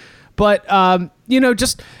here. But,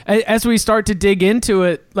 just as we start to dig into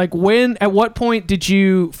it, like at what point did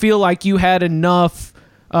you feel like you had enough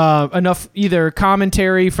either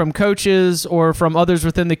commentary from coaches or from others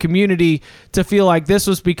within the community to feel like this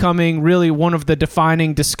was becoming really one of the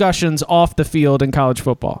defining discussions off the field in college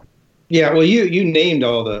football? Yeah, well, you named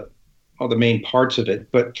all the main parts of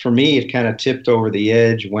it, but for me, it kind of tipped over the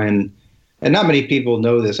edge when, and not many people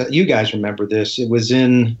know this. You guys remember this? It was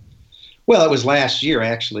last year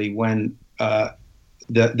actually when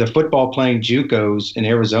the football playing JUCOs in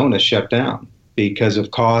Arizona shut down because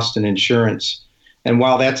of cost and insurance. And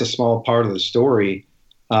while that's a small part of the story,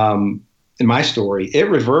 in my story, it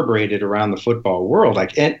reverberated around the football world.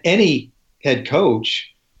 Like any head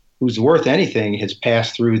coach who's worth anything has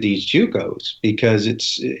passed through these JUCOs because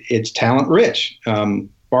it's talent rich.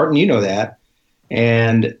 Barton, you know that.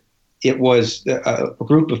 And it was a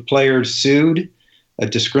group of players sued, a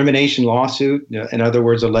discrimination lawsuit, in other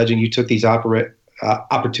words, alleging you took these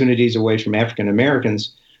opportunities away from African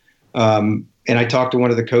Americans. And I talked to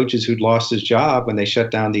one of the coaches who'd lost his job when they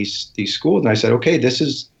shut down these schools, and I said, "Okay, this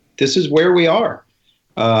is where we are.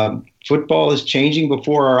 Football is changing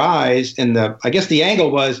before our eyes." And I guess the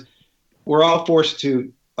angle was we're all forced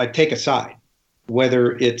to take a side,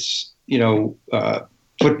 whether it's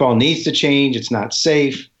football needs to change, it's not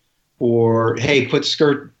safe, or hey,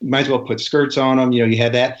 might as well put skirts on them. You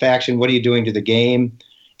had that faction. What are you doing to the game?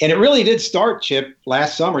 And it really did start, Chip,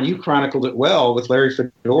 last summer. You chronicled it well with Larry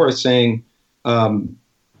Fedora saying,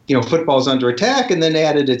 football's under attack, and then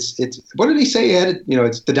added it's what did he say? He added,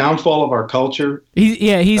 it's the downfall of our culture.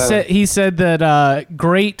 He said that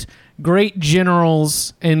great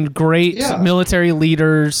generals and great military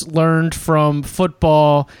leaders learned from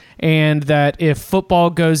football, and that if football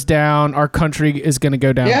goes down, our country is going to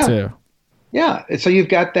go down too. Yeah, and so you've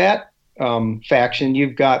got that faction.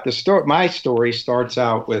 You've got the story. My story starts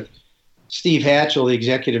out with Steve Hatchell, the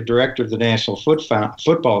executive director of the National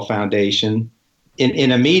Football Foundation,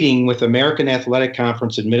 in a meeting with American Athletic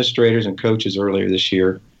Conference administrators and coaches earlier this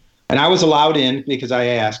year. And I was allowed in because I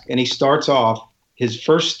asked. And he starts off, his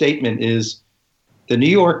first statement is, the New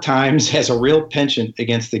York Times has a real penchant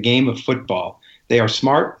against the game of football. They are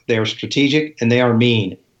smart, they are strategic, and they are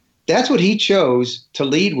mean. That's what he chose to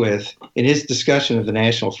lead with in his discussion of the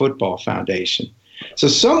National Football Foundation. So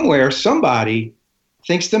somebody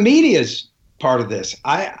thinks the media is part of this.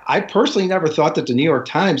 I personally never thought that the New York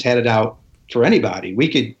Times had it out for anybody. We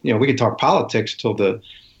could talk politics till the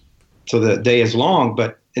day is long,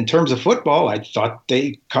 but in terms of football, I thought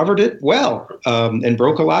they covered it well and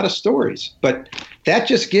broke a lot of stories. But that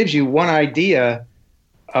just gives you one idea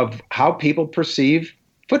of how people perceive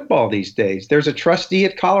football these days. There's a trustee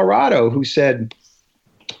at Colorado who said,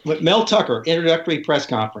 Mel Tucker, introductory press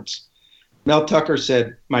conference. Mel Tucker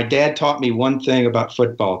said, "My dad taught me one thing about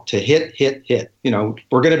football, to hit.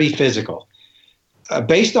 We're going to be physical."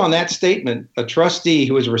 Based on that statement, a trustee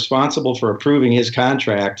who was responsible for approving his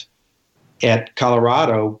contract at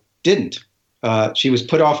Colorado didn't. She was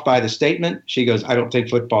put off by the statement. She goes, "I don't think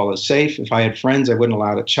football is safe. If I had friends, I wouldn't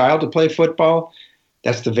allow a child to play football.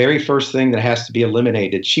 That's the very first thing that has to be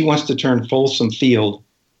eliminated." She wants to turn Folsom Field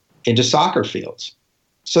into soccer fields.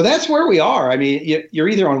 So that's where we are. I mean, you're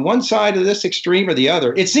either on one side of this extreme or the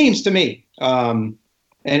other, it seems to me. I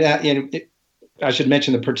should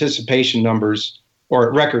mention the participation numbers are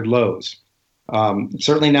at record lows.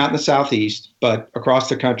 Certainly not in the Southeast, but across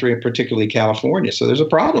the country, and particularly California. So there's a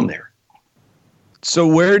problem there. So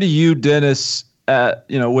where do you, Dennis,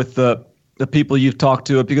 with the people you've talked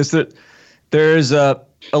to, because there's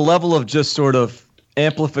a level of just sort of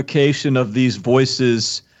amplification of these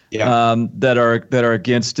voices that are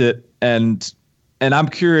against it, and I'm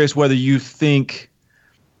curious whether you think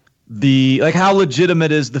how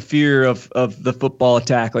legitimate is the fear of the football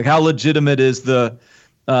attack? Like, how legitimate is the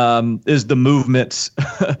movement,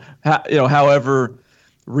 however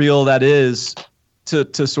real that is,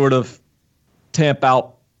 to sort of tamp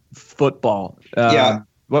out football?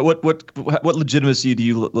 What legitimacy do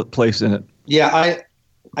you place in it? Yeah,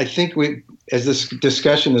 I think as this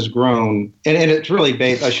discussion has grown, and it's really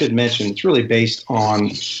based, I should mention, it's really based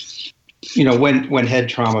on, when head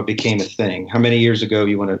trauma became a thing. How many years ago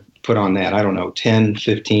you want to put on that? I don't know, 10,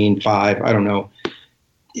 15, 5, I don't know.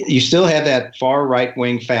 You still have that far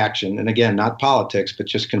right-wing faction, and again, not politics, but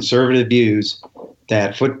just conservative views,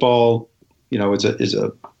 that football, is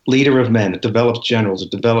a leader of men. It develops generals.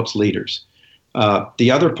 It develops leaders.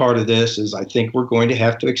 The other part of this is I think we're going to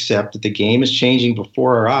have to accept that the game is changing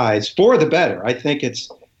before our eyes for the better. I think it's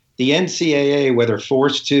the NCAA, whether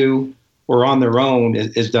forced to or on their own,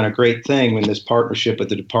 has done a great thing in this partnership with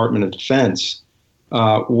the Department of Defense,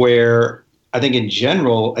 where I think in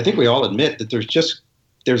general, I think we all admit that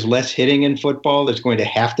there's less hitting in football. There's going to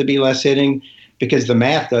have to be less hitting because the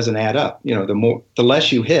math doesn't add up. The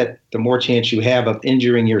less you hit, the more chance you have of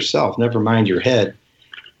injuring yourself, never mind your head.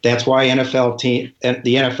 That's why the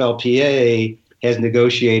NFLPA has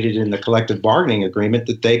negotiated in the collective bargaining agreement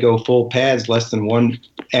that they go full pads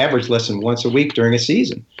average less than once a week during a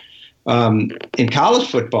season. In college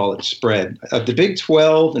football, it's spread. The Big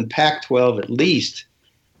 12 and Pac-12 at least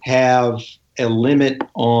have a limit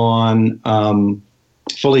on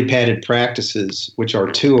fully padded practices, which are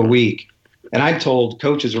 2 a week. And I've told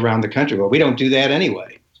coaches around the country, well, we don't do that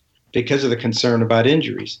anyway because of the concern about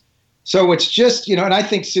injuries. So it's just, and I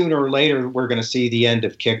think sooner or later we're going to see the end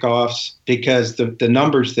of kickoffs because the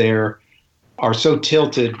numbers there are so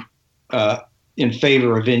tilted in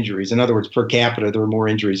favor of injuries. In other words, per capita, there are more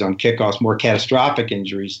injuries on kickoffs, more catastrophic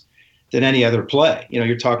injuries than any other play.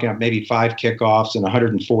 You're talking about maybe 5 kickoffs and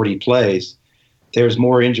 140 plays. There's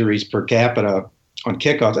more injuries per capita on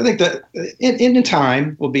kickoffs. I think that in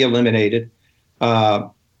time will be eliminated.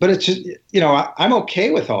 But it's just, I'm okay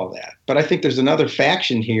with all that. But I think there's another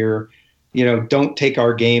faction here, don't take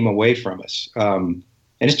our game away from us. And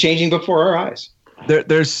it's changing before our eyes.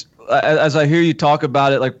 There's, as I hear you talk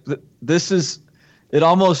about it, like this is, it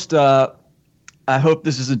almost, I hope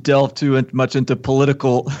this isn't delved too much into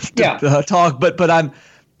political talk, but I'm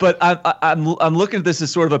looking at this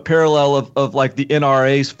as sort of a parallel of like the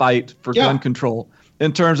NRA's fight for gun control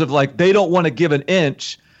in terms of like, they don't want to give an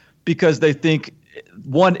inch because they think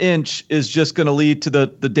 1 inch is just going to lead to the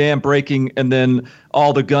dam breaking and then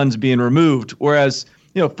all the guns being removed. Whereas,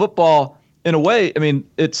 football, in a way, I mean,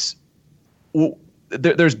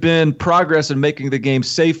 there's been progress in making the game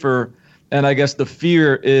safer. And I guess the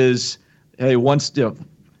fear is, hey, once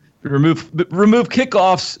remove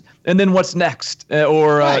kickoffs, and then what's next?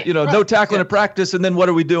 No tackling in practice, and then what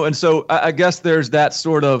are we doing? So I guess there's that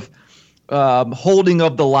sort of holding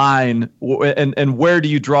of the line, and where do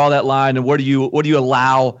you draw that line, and what do you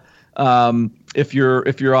allow if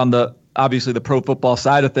you're on the obviously the pro football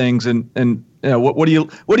side of things, and what do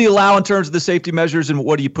you allow in terms of the safety measures, and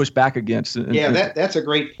what do you push back against? That's a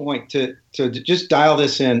great point to just dial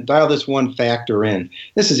this one factor in.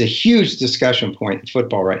 This is a huge discussion point in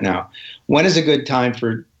football right now. When is a good time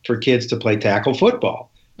for kids to play tackle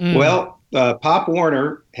football? Well, Pop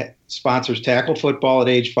Warner sponsors tackle football at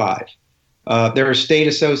age 5. There are state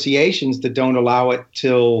associations that don't allow it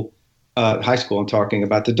till high school. I'm talking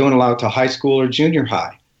about that don't allow it till high school or junior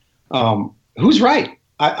high. Who's right?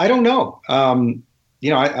 I don't know.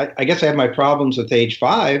 I guess I have my problems with age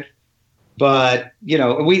 5, but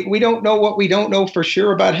we don't know what we don't know for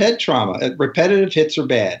sure about head trauma. Repetitive hits are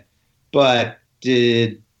bad, but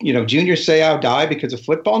did Junior Seau die because of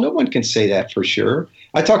football? No one can say that for sure.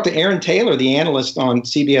 I talked to Aaron Taylor, the analyst on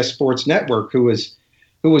CBS Sports Network, who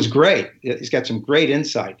was great. He's got some great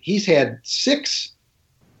insight. He's had 6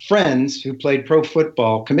 friends who played pro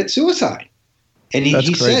football commit suicide. And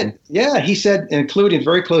he said, including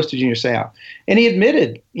very close to Junior Seau. And he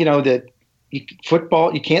admitted, that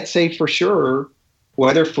football, you can't say for sure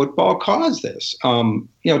whether football caused this. To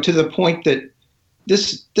the point that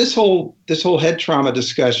this whole head trauma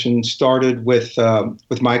discussion started with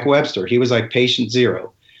Mike Webster. He was like patient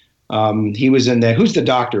zero. He was in there. Who's the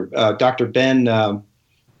doctor? Dr. Ben,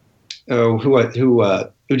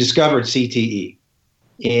 who discovered CTE,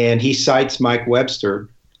 and he cites Mike Webster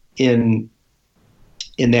in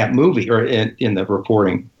that movie or in the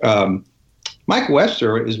reporting. Mike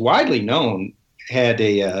Webster is widely known, and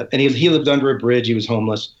he lived under a bridge. He was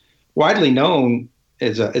homeless, widely known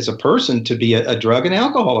as a person to be a drug and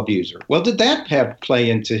alcohol abuser. Well, did that play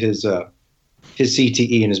into his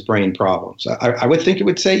CTE and his brain problems? I would think it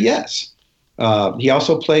would say yes. He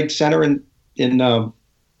also played center in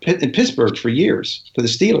Pittsburgh for years for the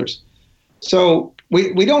Steelers. So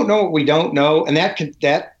we don't know what we don't know, and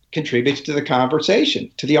that contributes to the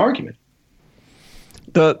conversation, to the argument.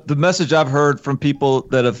 The message I've heard from people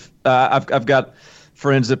that have I've got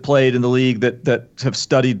friends that played in the league that have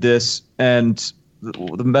studied this, and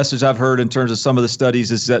the message I've heard in terms of some of the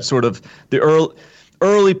studies is that sort of the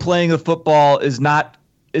early playing of football is not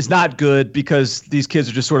good because these kids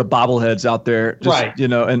are just sort of bobbleheads out there, right?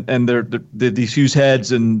 And they're these huge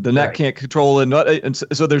heads, and the neck can't control it, and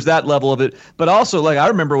so there's that level of it. But also, like, I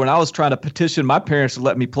remember when I was trying to petition my parents to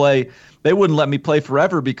let me play, they wouldn't let me play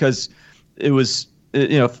forever because it was,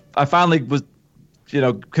 I finally was,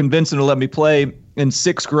 convinced them to let me play in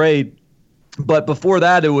 6th grade, but before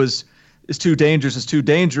that it's too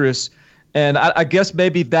dangerous. And I guess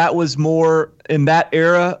maybe that was more in that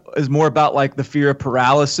era is more about like the fear of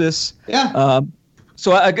paralysis. Yeah.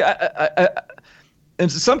 So I in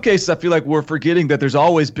some cases, I feel like we're forgetting that there's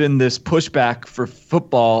always been this pushback for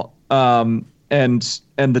football and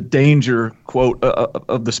the danger quote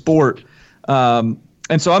of the sport. And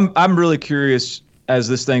so I'm really curious as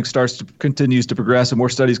this thing continues to progress and more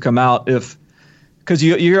studies come out, because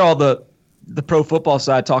you hear all the pro football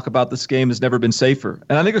side talk about this game has never been safer,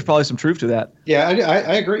 and I think there's probably some truth to that. Yeah,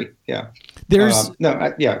 I agree. Yeah,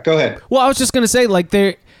 go ahead. Well, I was just going to say, like,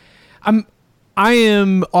 I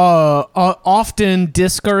am often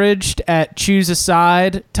discouraged at choose a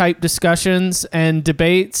side type discussions and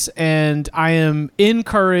debates, and I am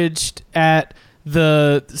encouraged at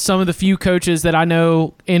some of the few coaches that I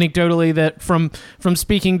know anecdotally that from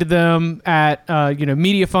speaking to them at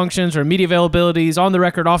media functions or media availabilities, on the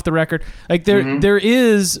record, off the record, like there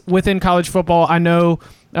is within college football, I know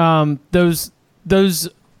those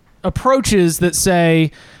approaches that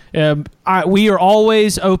say we are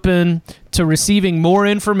always open to receiving more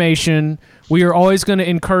information. We are always going to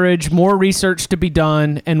encourage more research to be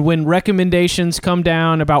done, and when recommendations come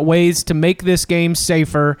down about ways to make this game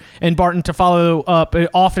safer, and Barton, to follow up,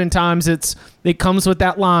 oftentimes it comes with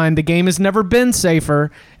that line, the game has never been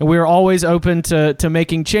safer, and we are always open to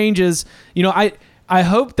making changes. I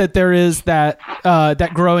hope that there is that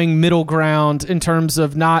growing middle ground in terms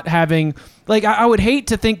of not having, like, I would hate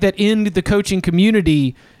to think that in the coaching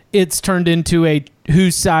community it's turned into a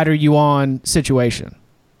whose side are you on situation.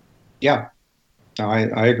 Yeah. No,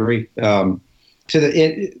 I agree. There's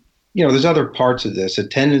other parts of this.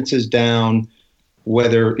 Attendance is down,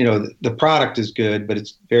 whether, the product is good, but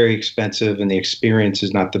it's very expensive and the experience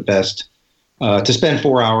is not the best. To spend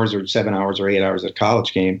 4 hours or 7 hours or 8 hours at a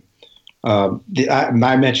college game. I was going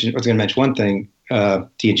to mention one thing. The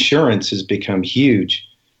insurance has become huge.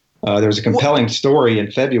 There was a compelling story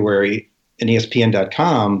in February in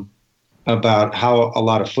ESPN.com about how a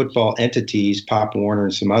lot of football entities, Pop Warner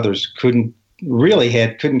and some others, couldn't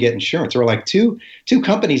get insurance. There were like two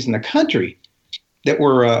companies in the country that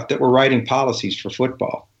were writing policies for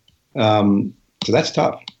football. So that's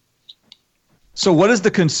tough. So what is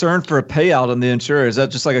the concern for a payout on the insurer? Is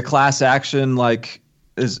that just like a class action? Like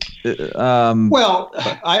Well,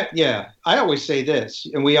 I always say this,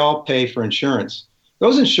 and we all pay for insurance.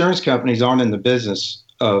 Those insurance companies aren't in the business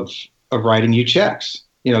of writing you checks.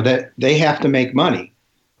 That they have to make money.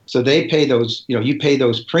 So they pay those, you pay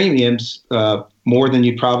those premiums more than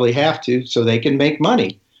you probably have to so they can make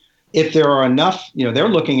money. If there are enough, they're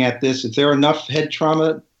looking at this, if there are enough head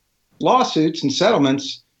trauma lawsuits and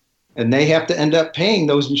settlements, and they have to end up paying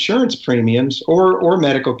those insurance premiums or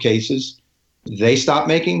medical cases, they stop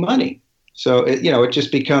making money. So, it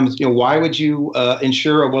just becomes, why would you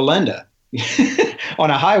insure a Walenda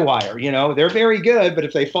on a high wire? They're very good, but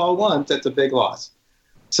if they fall once, that's a big loss.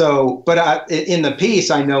 So, but in the piece,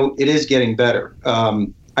 I know it is getting better.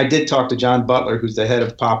 I did talk to John Butler, who's the head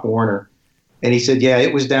of Pop Warner, and he said, yeah,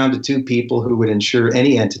 it was down to 2 people who would insure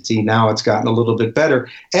any entity. Now it's gotten a little bit better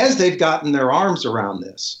as they've gotten their arms around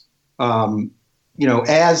this. As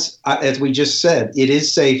we just said, it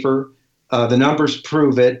is safer. The numbers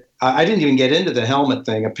prove it. I didn't even get into the helmet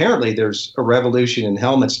thing. Apparently, there's a revolution in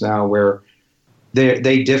helmets now where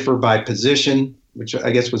they differ by position, which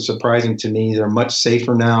I guess was surprising to me. They're much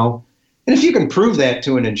safer now. And if you can prove that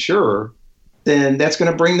to an insurer, then that's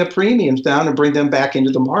going to bring the premiums down and bring them back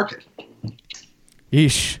into the market.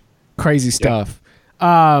 Yeesh. Crazy stuff.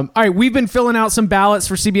 All right, we've been filling out some ballots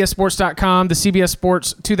for CBSSports.com. The CBS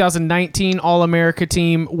Sports 2019 All-America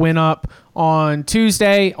team went up on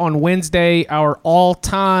Tuesday. On Wednesday, our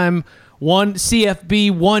all-time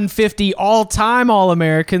CFB 150 all-time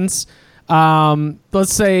All-Americans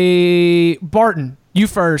Let's say Barton, you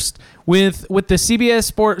first. With the CBS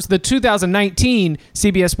Sports, the 2019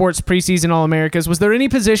 CBS Sports preseason All-Americas, was there any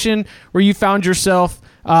position where you found yourself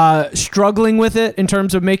struggling with it in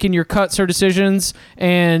terms of making your cuts or decisions,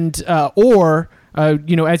 and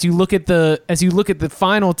as you look at the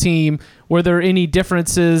final team, were there any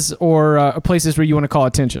differences or places where you want to call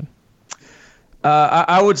attention?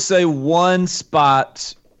 I would say one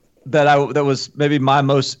spot that was maybe my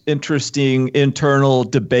most interesting internal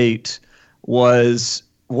debate was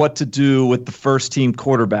what to do with the first team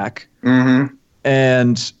quarterback. Mm-hmm.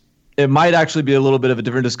 And it might actually be a little bit of a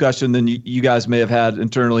different discussion than you guys may have had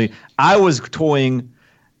internally. I was toying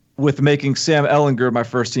with making Sam Ehlinger my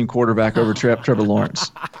first team quarterback over Trevor Lawrence.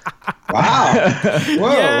 Wow.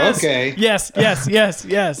 Whoa. Yes. Okay. Yes.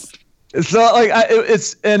 So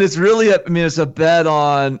it's really it's a bet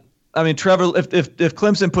on. I mean, Trevor. If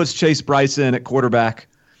Clemson puts Chase Bryce in at quarterback,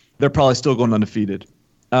 they're probably still going undefeated.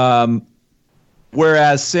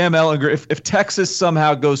 Whereas Sam Ehlinger, if Texas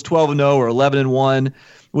somehow goes 12-0 or 11-1,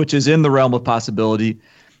 which is in the realm of possibility,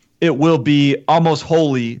 it will be almost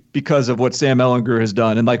wholly because of what Sam Ehlinger has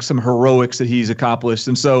done and like some heroics that he's accomplished.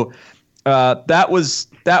 And so that was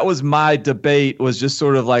my debate, was just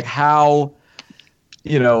sort of like how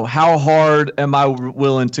hard am I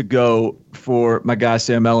willing to go for my guy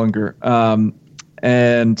Sam Ehlinger?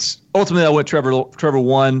 And ultimately I went Trevor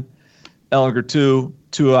 1, Ehlinger 2.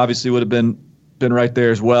 2 obviously would have been right there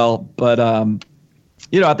as well. But I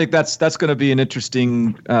think that's going to be an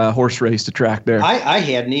interesting horse race to track there. I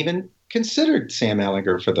hadn't even considered Sam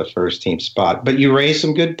Ehlinger for the first team spot, but you raised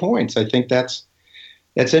some good points. I think that's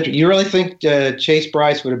interesting. You really think Chase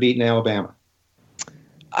Bryce would have beaten Alabama?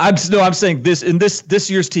 I'm saying this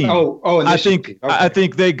year's team. I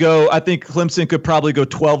think they go. I think Clemson could probably go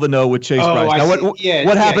 12-0 with Chase Bryce. Now,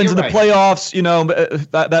 what happens in the playoffs?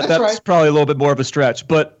 That's right. Probably a little bit more of a stretch.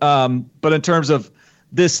 But in terms of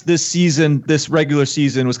this season, this regular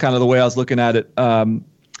season was kind of the way I was looking at it.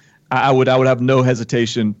 I would have no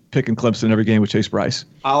hesitation picking Clemson every game with Chase Bryce.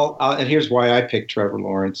 And here's why I picked Trevor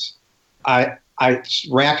Lawrence. I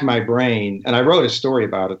racked my brain and I wrote a story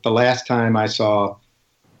about it. The last time I saw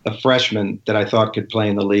a freshman that I thought could play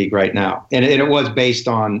in the league right now. And it was based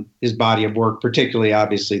on his body of work, particularly,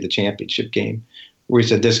 obviously, the championship game, where he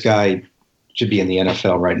said, this guy should be in the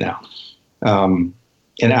NFL right now. And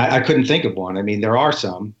I couldn't think of one. I mean, there are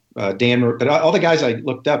some. But all the guys I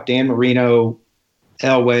looked up, Dan Marino,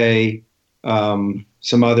 Elway,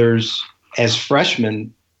 some others, as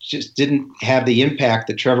freshmen, just didn't have the impact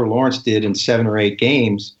that Trevor Lawrence did in 7 or 8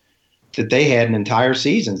 games that they had in entire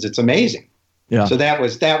seasons. It's amazing. Yeah. So that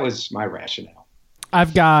was my rationale.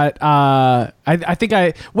 I've got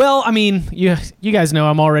you guys know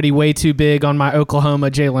I'm already way too big on my Oklahoma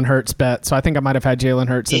Jalen Hurts bet, so I think I might have had Jalen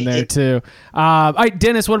Hurts in there too. All right,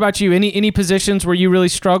 Dennis, what about you? Any positions where you really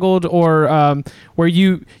struggled, or where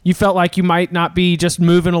you felt like you might not be just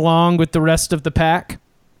moving along with the rest of the pack?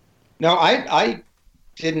 No, I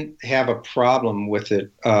didn't have a problem with it.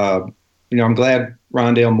 I'm glad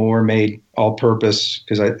Rondale Moore made all-purpose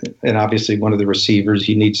and obviously one of the receivers,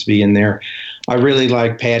 he needs to be in there. I really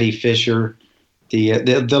like Patty Fisher,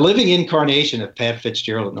 the living incarnation of Pat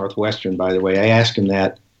Fitzgerald at Northwestern. By the way, I asked him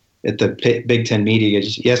that at the Big Ten media.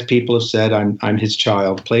 Yes, people have said I'm his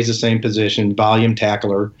child. Plays the same position, volume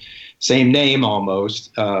tackler, same name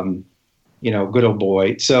almost. Good old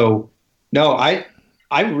boy. So no, I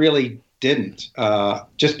really didn't.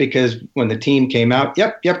 Just because when the team came out,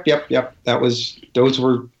 yep. Those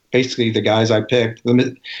were basically the guys I picked.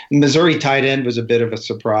 The Missouri tight end was a bit of a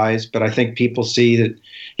surprise, but I think people see that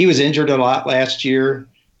he was injured a lot last year.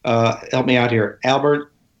 Help me out here.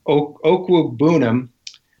 Albert Okwuegbunam,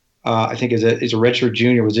 I think is a redshirt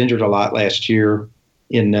junior, was injured a lot last year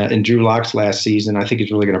in Drew Lock's last season. I think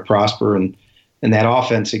he's really going to prosper in that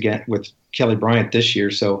offense again with Kelly Bryant this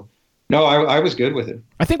year. So, no, I was good with it.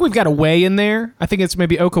 I think we've got a way in there. I think it's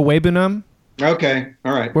maybe Okwuegbunam. Okay,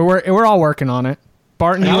 all right. We're all working on it.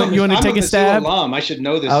 Barton, you want to take a stab? Alum. I should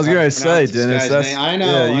know this. I was going to say, Dennis. I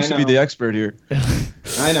know. Yeah, you should be the expert here.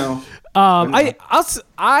 I know.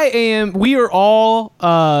 We're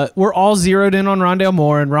all zeroed in on Rondale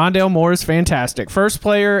Moore, and Rondale Moore is fantastic. First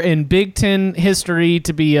player in Big Ten history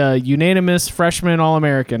to be a unanimous freshman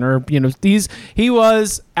All-American, he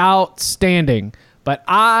was outstanding. But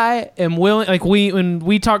I am willing, when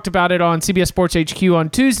we talked about it on CBS Sports HQ on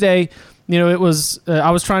Tuesday, it was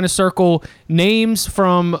I was trying to circle names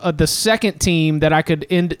from the second team that I could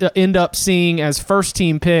end up seeing as first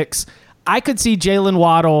team picks. I could see Jalen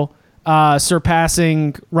Waddle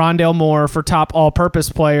surpassing Rondale Moore for top all-purpose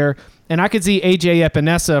player, and I could see AJ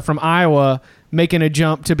Epinesa from Iowa making a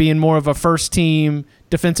jump to being more of a first-team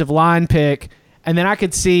defensive line pick. And then I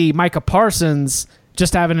could see Micah Parsons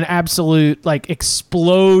just having an absolute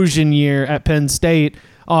explosion year at Penn State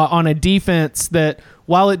on a defense that,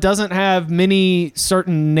 while it doesn't have many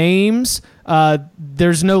certain names,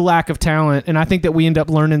 there's no lack of talent. And I think that we end up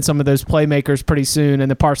learning some of those playmakers pretty soon, and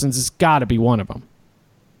the Parsons has got to be one of them.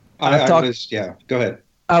 Go ahead.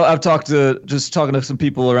 I've talking to some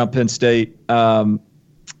people around Penn State.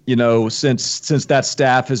 Since that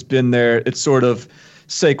staff has been there, it's sort of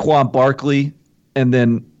Saquon Barkley and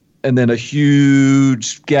then a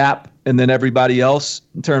huge gap, and then everybody else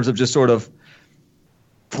in terms of just sort of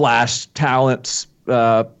flash talents,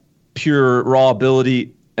 pure raw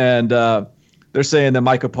ability. And they're saying that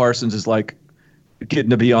Micah Parsons is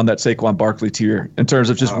getting to be on that Saquon Barkley tier in terms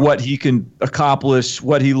of just what he can accomplish,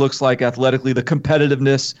 what he looks like athletically, the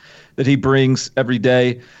competitiveness that he brings every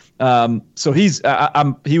day. So he was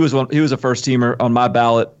a first teamer on my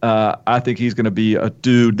ballot. I think he's going to be a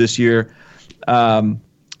dude this year.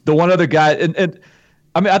 The one other guy, and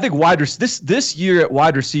I think this year at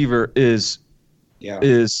wide receiver is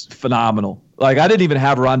phenomenal. I didn't even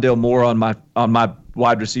have Rondale Moore on my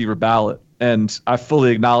wide receiver ballot, and I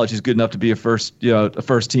fully acknowledge he's good enough to be a first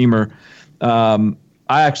teamer.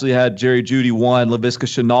 I actually had Jerry Jeudy 1, Laviska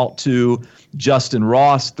Shenault 2, Justin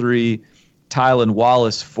Ross 3, Tylan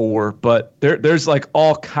Wallace 4. But there's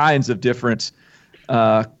all kinds of different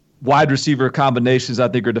wide receiver combinations I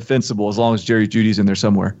think are defensible as long as Jerry Jeudy's in there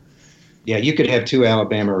somewhere. Yeah, you could have 2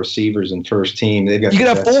 Alabama receivers in first team. You could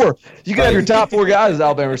have 4. You could have your top 4 guys as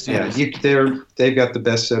Alabama receivers. Yeah, they've got the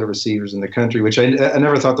best set of receivers in the country, which I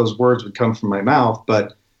never thought those words would come from my mouth.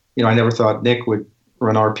 But I never thought Nick would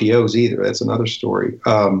run RPOs either. That's another story.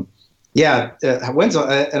 I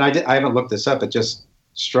haven't looked this up. It just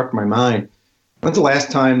struck my mind. When's the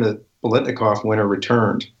last time the Biletnikoff winner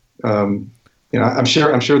returned? I'm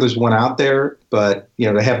sure there's one out there, but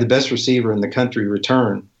to have the best receiver in the country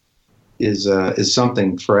return is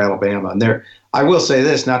something for Alabama. And I will say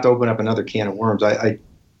this, not to open up another can of worms. I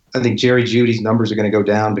think Jerry Jeudy's numbers are going to go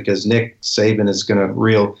down because Nick Saban is going to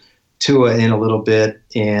reel Tua in a little bit,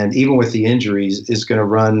 and even with the injuries, is going to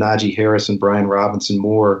run Najee Harris and Brian Robinson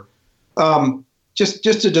more, just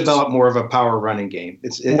to develop more of a power running game.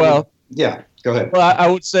 Go ahead. Well, I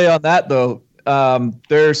would say on that though,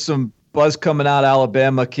 there's some buzz coming out of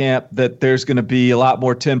Alabama camp that there's going to be a lot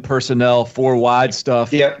more 10 personnel, 4 wide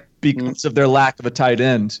stuff because of their lack of a tight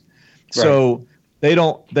end. Right. So they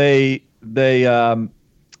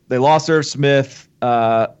lost Irv Smith,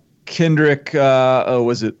 Kendrick.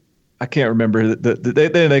 Was it? I can't remember.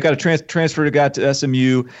 They got a transfer guy to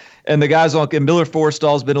SMU, and the guys and Miller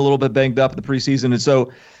Forrestall's been a little bit banged up in the preseason, and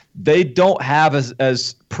so they don't have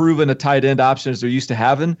as proven a tight end option as they're used to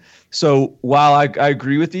having. So while I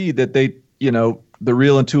agree with you that the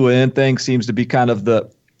real and Tua in thing seems to be kind of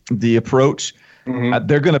the approach,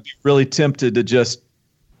 they're going to be really tempted to just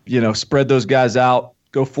spread those guys out,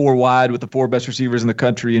 go 4 wide with the 4 best receivers in the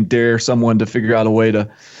country, and dare someone to figure out a way to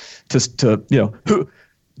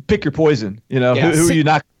pick your poison. Who are you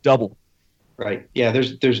not double? Right. Yeah.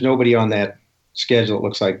 There's nobody on that schedule. It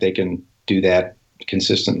looks like they can do that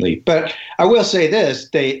consistently. But I will say this: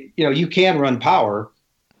 you can run power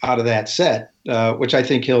out of that set, which I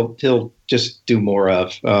think he'll just do more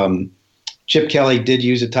of. Chip Kelly did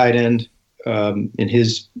use a tight end in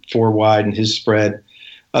his 4 wide and his spread.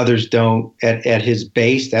 Others don't. At his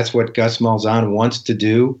base, that's what Gus Malzahn wants to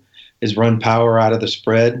do, is run power out of the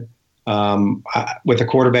spread. With the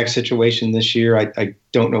quarterback situation this year, I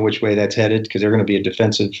don't know which way that's headed because they're going to be a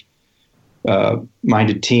defensive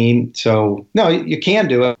minded team. So no, you can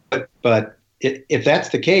do it, but if that's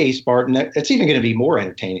the case, Barton, it's even going to be more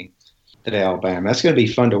entertaining at Alabama. That's going to be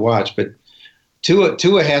fun to watch. But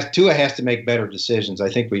Tua has to make better decisions. I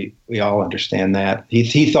think we all understand that.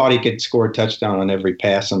 He thought he could score a touchdown on every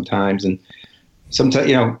pass sometimes, and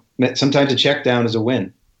sometimes a check down is a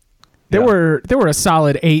win. There were a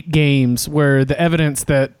solid 8 games where the evidence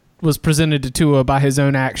that was presented to Tua by his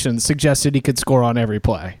own actions suggested he could score on every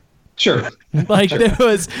play. Sure.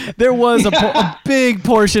 There was a big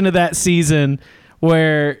portion of that season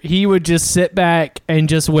where he would just sit back and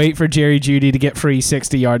just wait for Jerry Jeudy to get free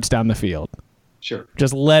 60 yards down the field. Sure.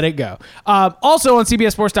 Just let it go. Also on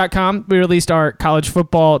CBSSports.com, we released our college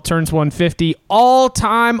football turns 150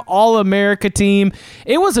 all-time All-America team.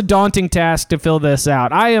 It was a daunting task to fill this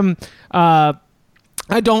out. I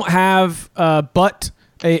don't have but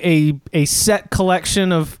a set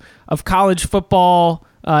collection of college football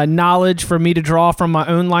knowledge for me to draw from my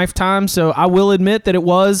own lifetime. So I will admit that it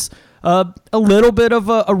was a little bit of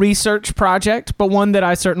a research project, but one that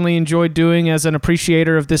I certainly enjoyed doing as an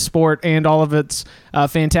appreciator of this sport and all of its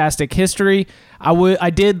fantastic history. I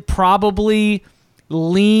did probably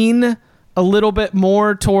lean a little bit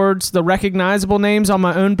more towards the recognizable names on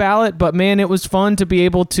my own ballot, but man, it was fun to be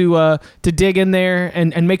able to dig in there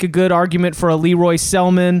and make a good argument for a Leroy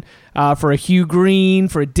Selman, for a Hugh Green,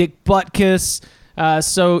 for a Dick Butkus.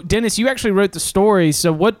 So Dennis, you actually wrote the story.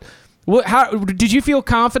 So how did you feel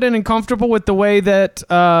confident and comfortable with the way that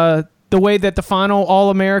the final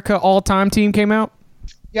All-America all-time team came out?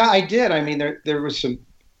 Yeah, I did. I mean, there was some,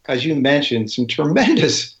 as you mentioned, some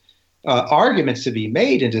tremendous arguments to be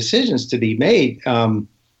made and decisions to be made. And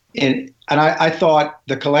I thought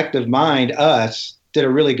the collective mind, us, did a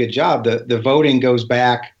really good job. The voting goes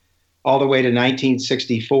back all the way to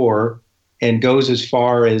 1964 and goes as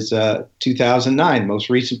far as 2009. The most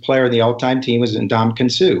recent player in the all-time team was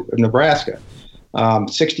Ndamukong Suh of Nebraska.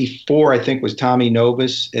 64, I think, was Tommy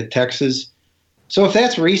Novus at Texas. So if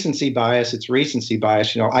that's recency bias, it's recency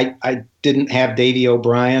bias. You know, I didn't have Davey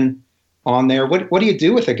O'Brien on there. What do you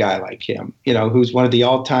do with a guy like him, you know, who's one of the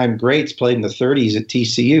all-time greats, played in the 30s at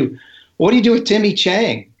TCU? What do you do with Timmy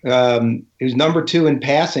Chang, who's number 2 in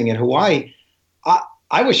passing in Hawaii?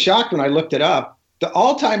 I was shocked when I looked it up. The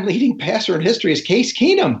all-time leading passer in history is Case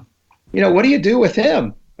Keenum. You know, what do you do with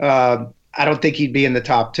him? I don't think he'd be in the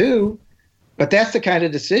top 2, but that's the kind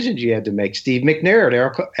of decisions you had to make. Steve McNair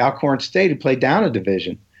at Alcorn State, who played down a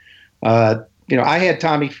division. You know, I had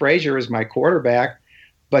Tommy Frazier as my quarterback,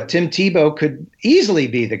 but Tim Tebow could easily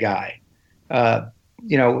be the guy.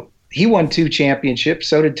 You know, he won 2 championships.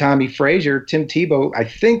 So did Tommy Frazier. Tim Tebow, I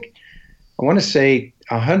want to say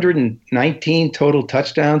 119 total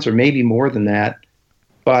touchdowns or maybe more than that.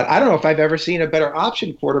 But I don't know if I've ever seen a better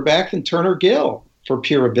option quarterback than Turner Gill for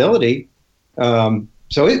pure ability.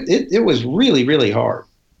 So it was really, really hard.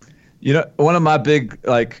 You know, one of my big,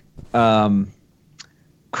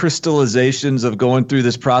 crystallizations of going through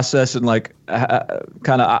this process and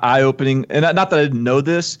kind of eye-opening, and not that I didn't know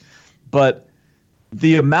this, but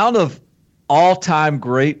the amount of all-time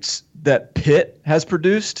greats that Pitt has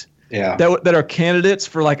produced, that are candidates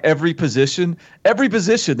for like every position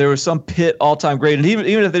there was some Pitt all-time great, and even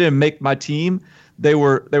if they didn't make my team, they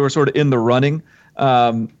were sort of in the running,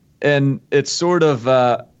 and it's sort of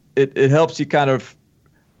it helps you kind of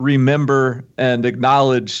remember and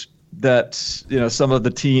acknowledge that, you know, some of the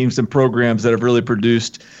teams and programs that have really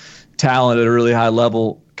produced talent at a really high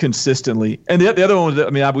level consistently. And the other one was, I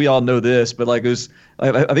mean, we all know this, but like it was,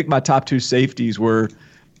 I think my top 2 safeties were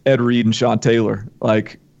Ed Reed and Sean Taylor,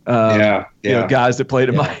 you know, guys that played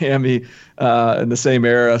in Miami in the same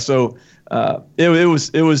era. So it was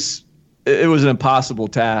an impossible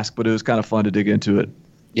task, but it was kind of fun to dig into it.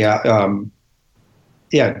 Yeah.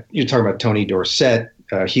 You're talking about Tony Dorsett,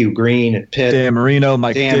 Hugh Green at Pitt, Dan Marino,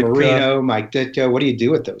 Mike Ditka. What do you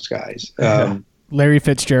do with those guys? Larry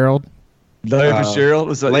Fitzgerald.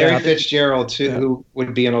 Fitzgerald, who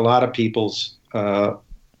would be in a lot of people's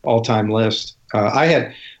all-time list. I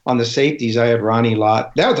had on the safeties, I had Ronnie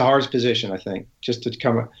Lott. That was the hardest position, I think, just to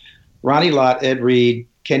come up. Ronnie Lott, Ed Reed,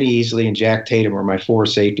 Kenny Easley, and Jack Tatum were my 4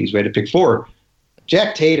 safeties. We had to pick 4.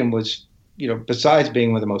 Jack Tatum was, you know, besides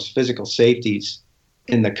being one of the most physical safeties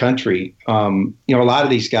in the country, you know, a lot of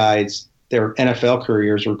these guys, their NFL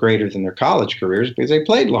careers were greater than their college careers because they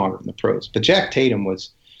played longer in the pros. But Jack Tatum was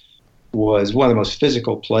one of the most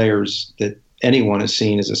physical players that anyone has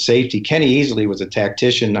seen as a safety. Kenny Easley was a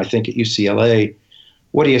tactician, I think, at UCLA.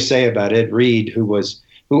 What do you say about Ed Reed, he was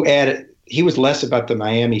less about the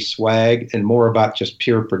Miami swag and more about just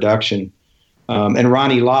pure production. And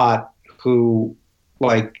Ronnie Lott, who,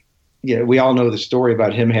 we all know the story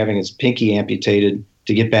about him having his pinky amputated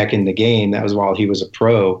to get back in the game. That was while he was a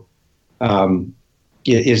pro.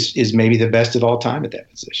 Is maybe the best of all time at that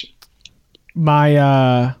position.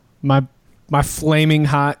 My flaming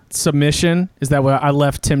hot submission is that I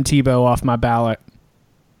left Tim Tebow off my ballot.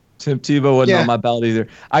 Tim Tebow wasn't on my ballot either.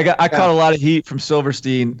 I caught a lot of heat from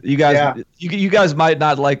Silverstein. You guys, you guys might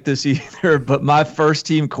not like this either, but my first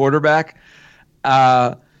team quarterback,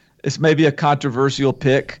 it's maybe a controversial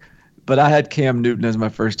pick, but I had Cam Newton as my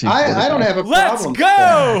first team quarterback. I don't have a problem. Let's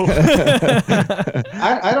go.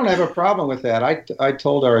 I don't have a problem with that. I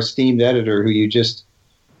told our esteemed editor, who you just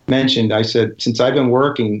mentioned, I said, since I've been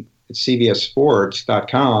working at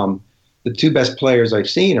CBSSports.com, the 2 best players I've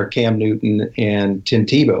seen are Cam Newton and Tim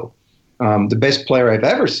Tebow. The best player I've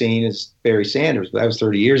ever seen is Barry Sanders, but that was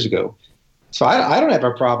 30 years ago. So I don't have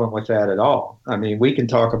a problem with that at all. I mean, we can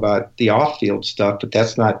talk about the off-field stuff, but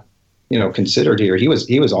that's not, considered here. He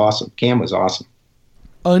was awesome. Cam was awesome.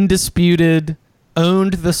 Undisputed,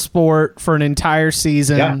 owned the sport for an entire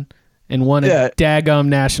season. and won a daggum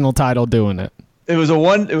national title doing it. It was a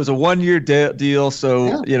 1 year deal.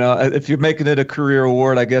 So, if you're making it a career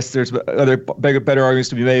award, I guess there's other better arguments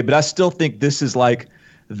to be made. But I still think this is like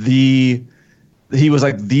he was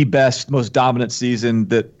like the best, most dominant season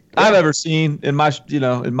that I've ever seen in my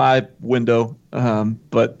window.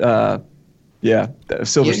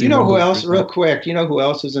 Silver. You know who else? Real quick, you know who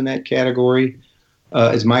else is in that category?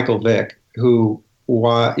 Is Michael Vick, who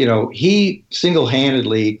he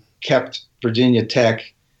single-handedly kept Virginia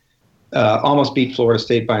Tech. Almost beat Florida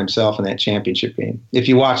State by himself in that championship game. If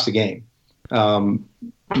you watch the game,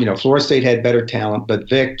 Florida State had better talent, but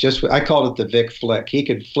Vic I called it the Vic flick. He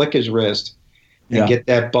could flick his wrist and get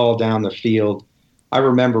that ball down the field. I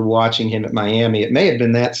remember watching him at Miami. It may have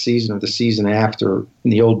been that season or the season after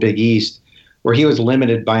in the old Big East, where he was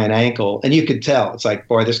limited by an ankle, and you could tell. It's like,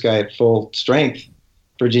 boy, this guy at full strength,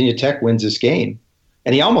 Virginia Tech wins this game,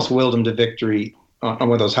 and he almost willed him to victory on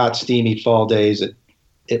one of those hot, steamy fall days at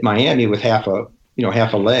Miami with half a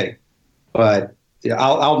leg. But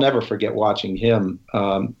I'll never forget watching him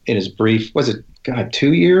in his brief,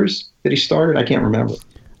 2 years that he started? I can't remember.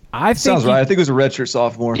 Sounds right. I think it was a redshirt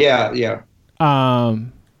sophomore. Yeah.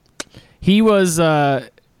 He was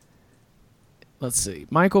let's see,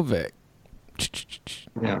 Michael Vick.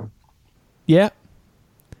 Yeah.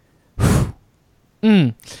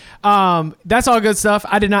 That's all good stuff.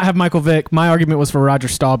 I did not have Michael Vick. My argument was for Roger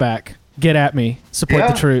Staubach. Get at me. Support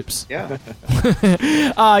the troops. Yeah.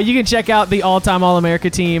 You can check out the all-time All-America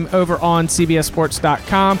team over on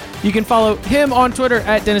CBSSports.com. You can follow him on Twitter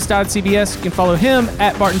at Dennis Dodd CBS. You can follow him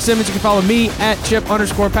at Barton Simmons. You can follow me at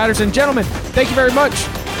Chip_Patterson. Gentlemen, thank you very much.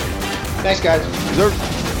 Thanks, guys.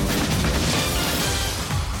 Reserve.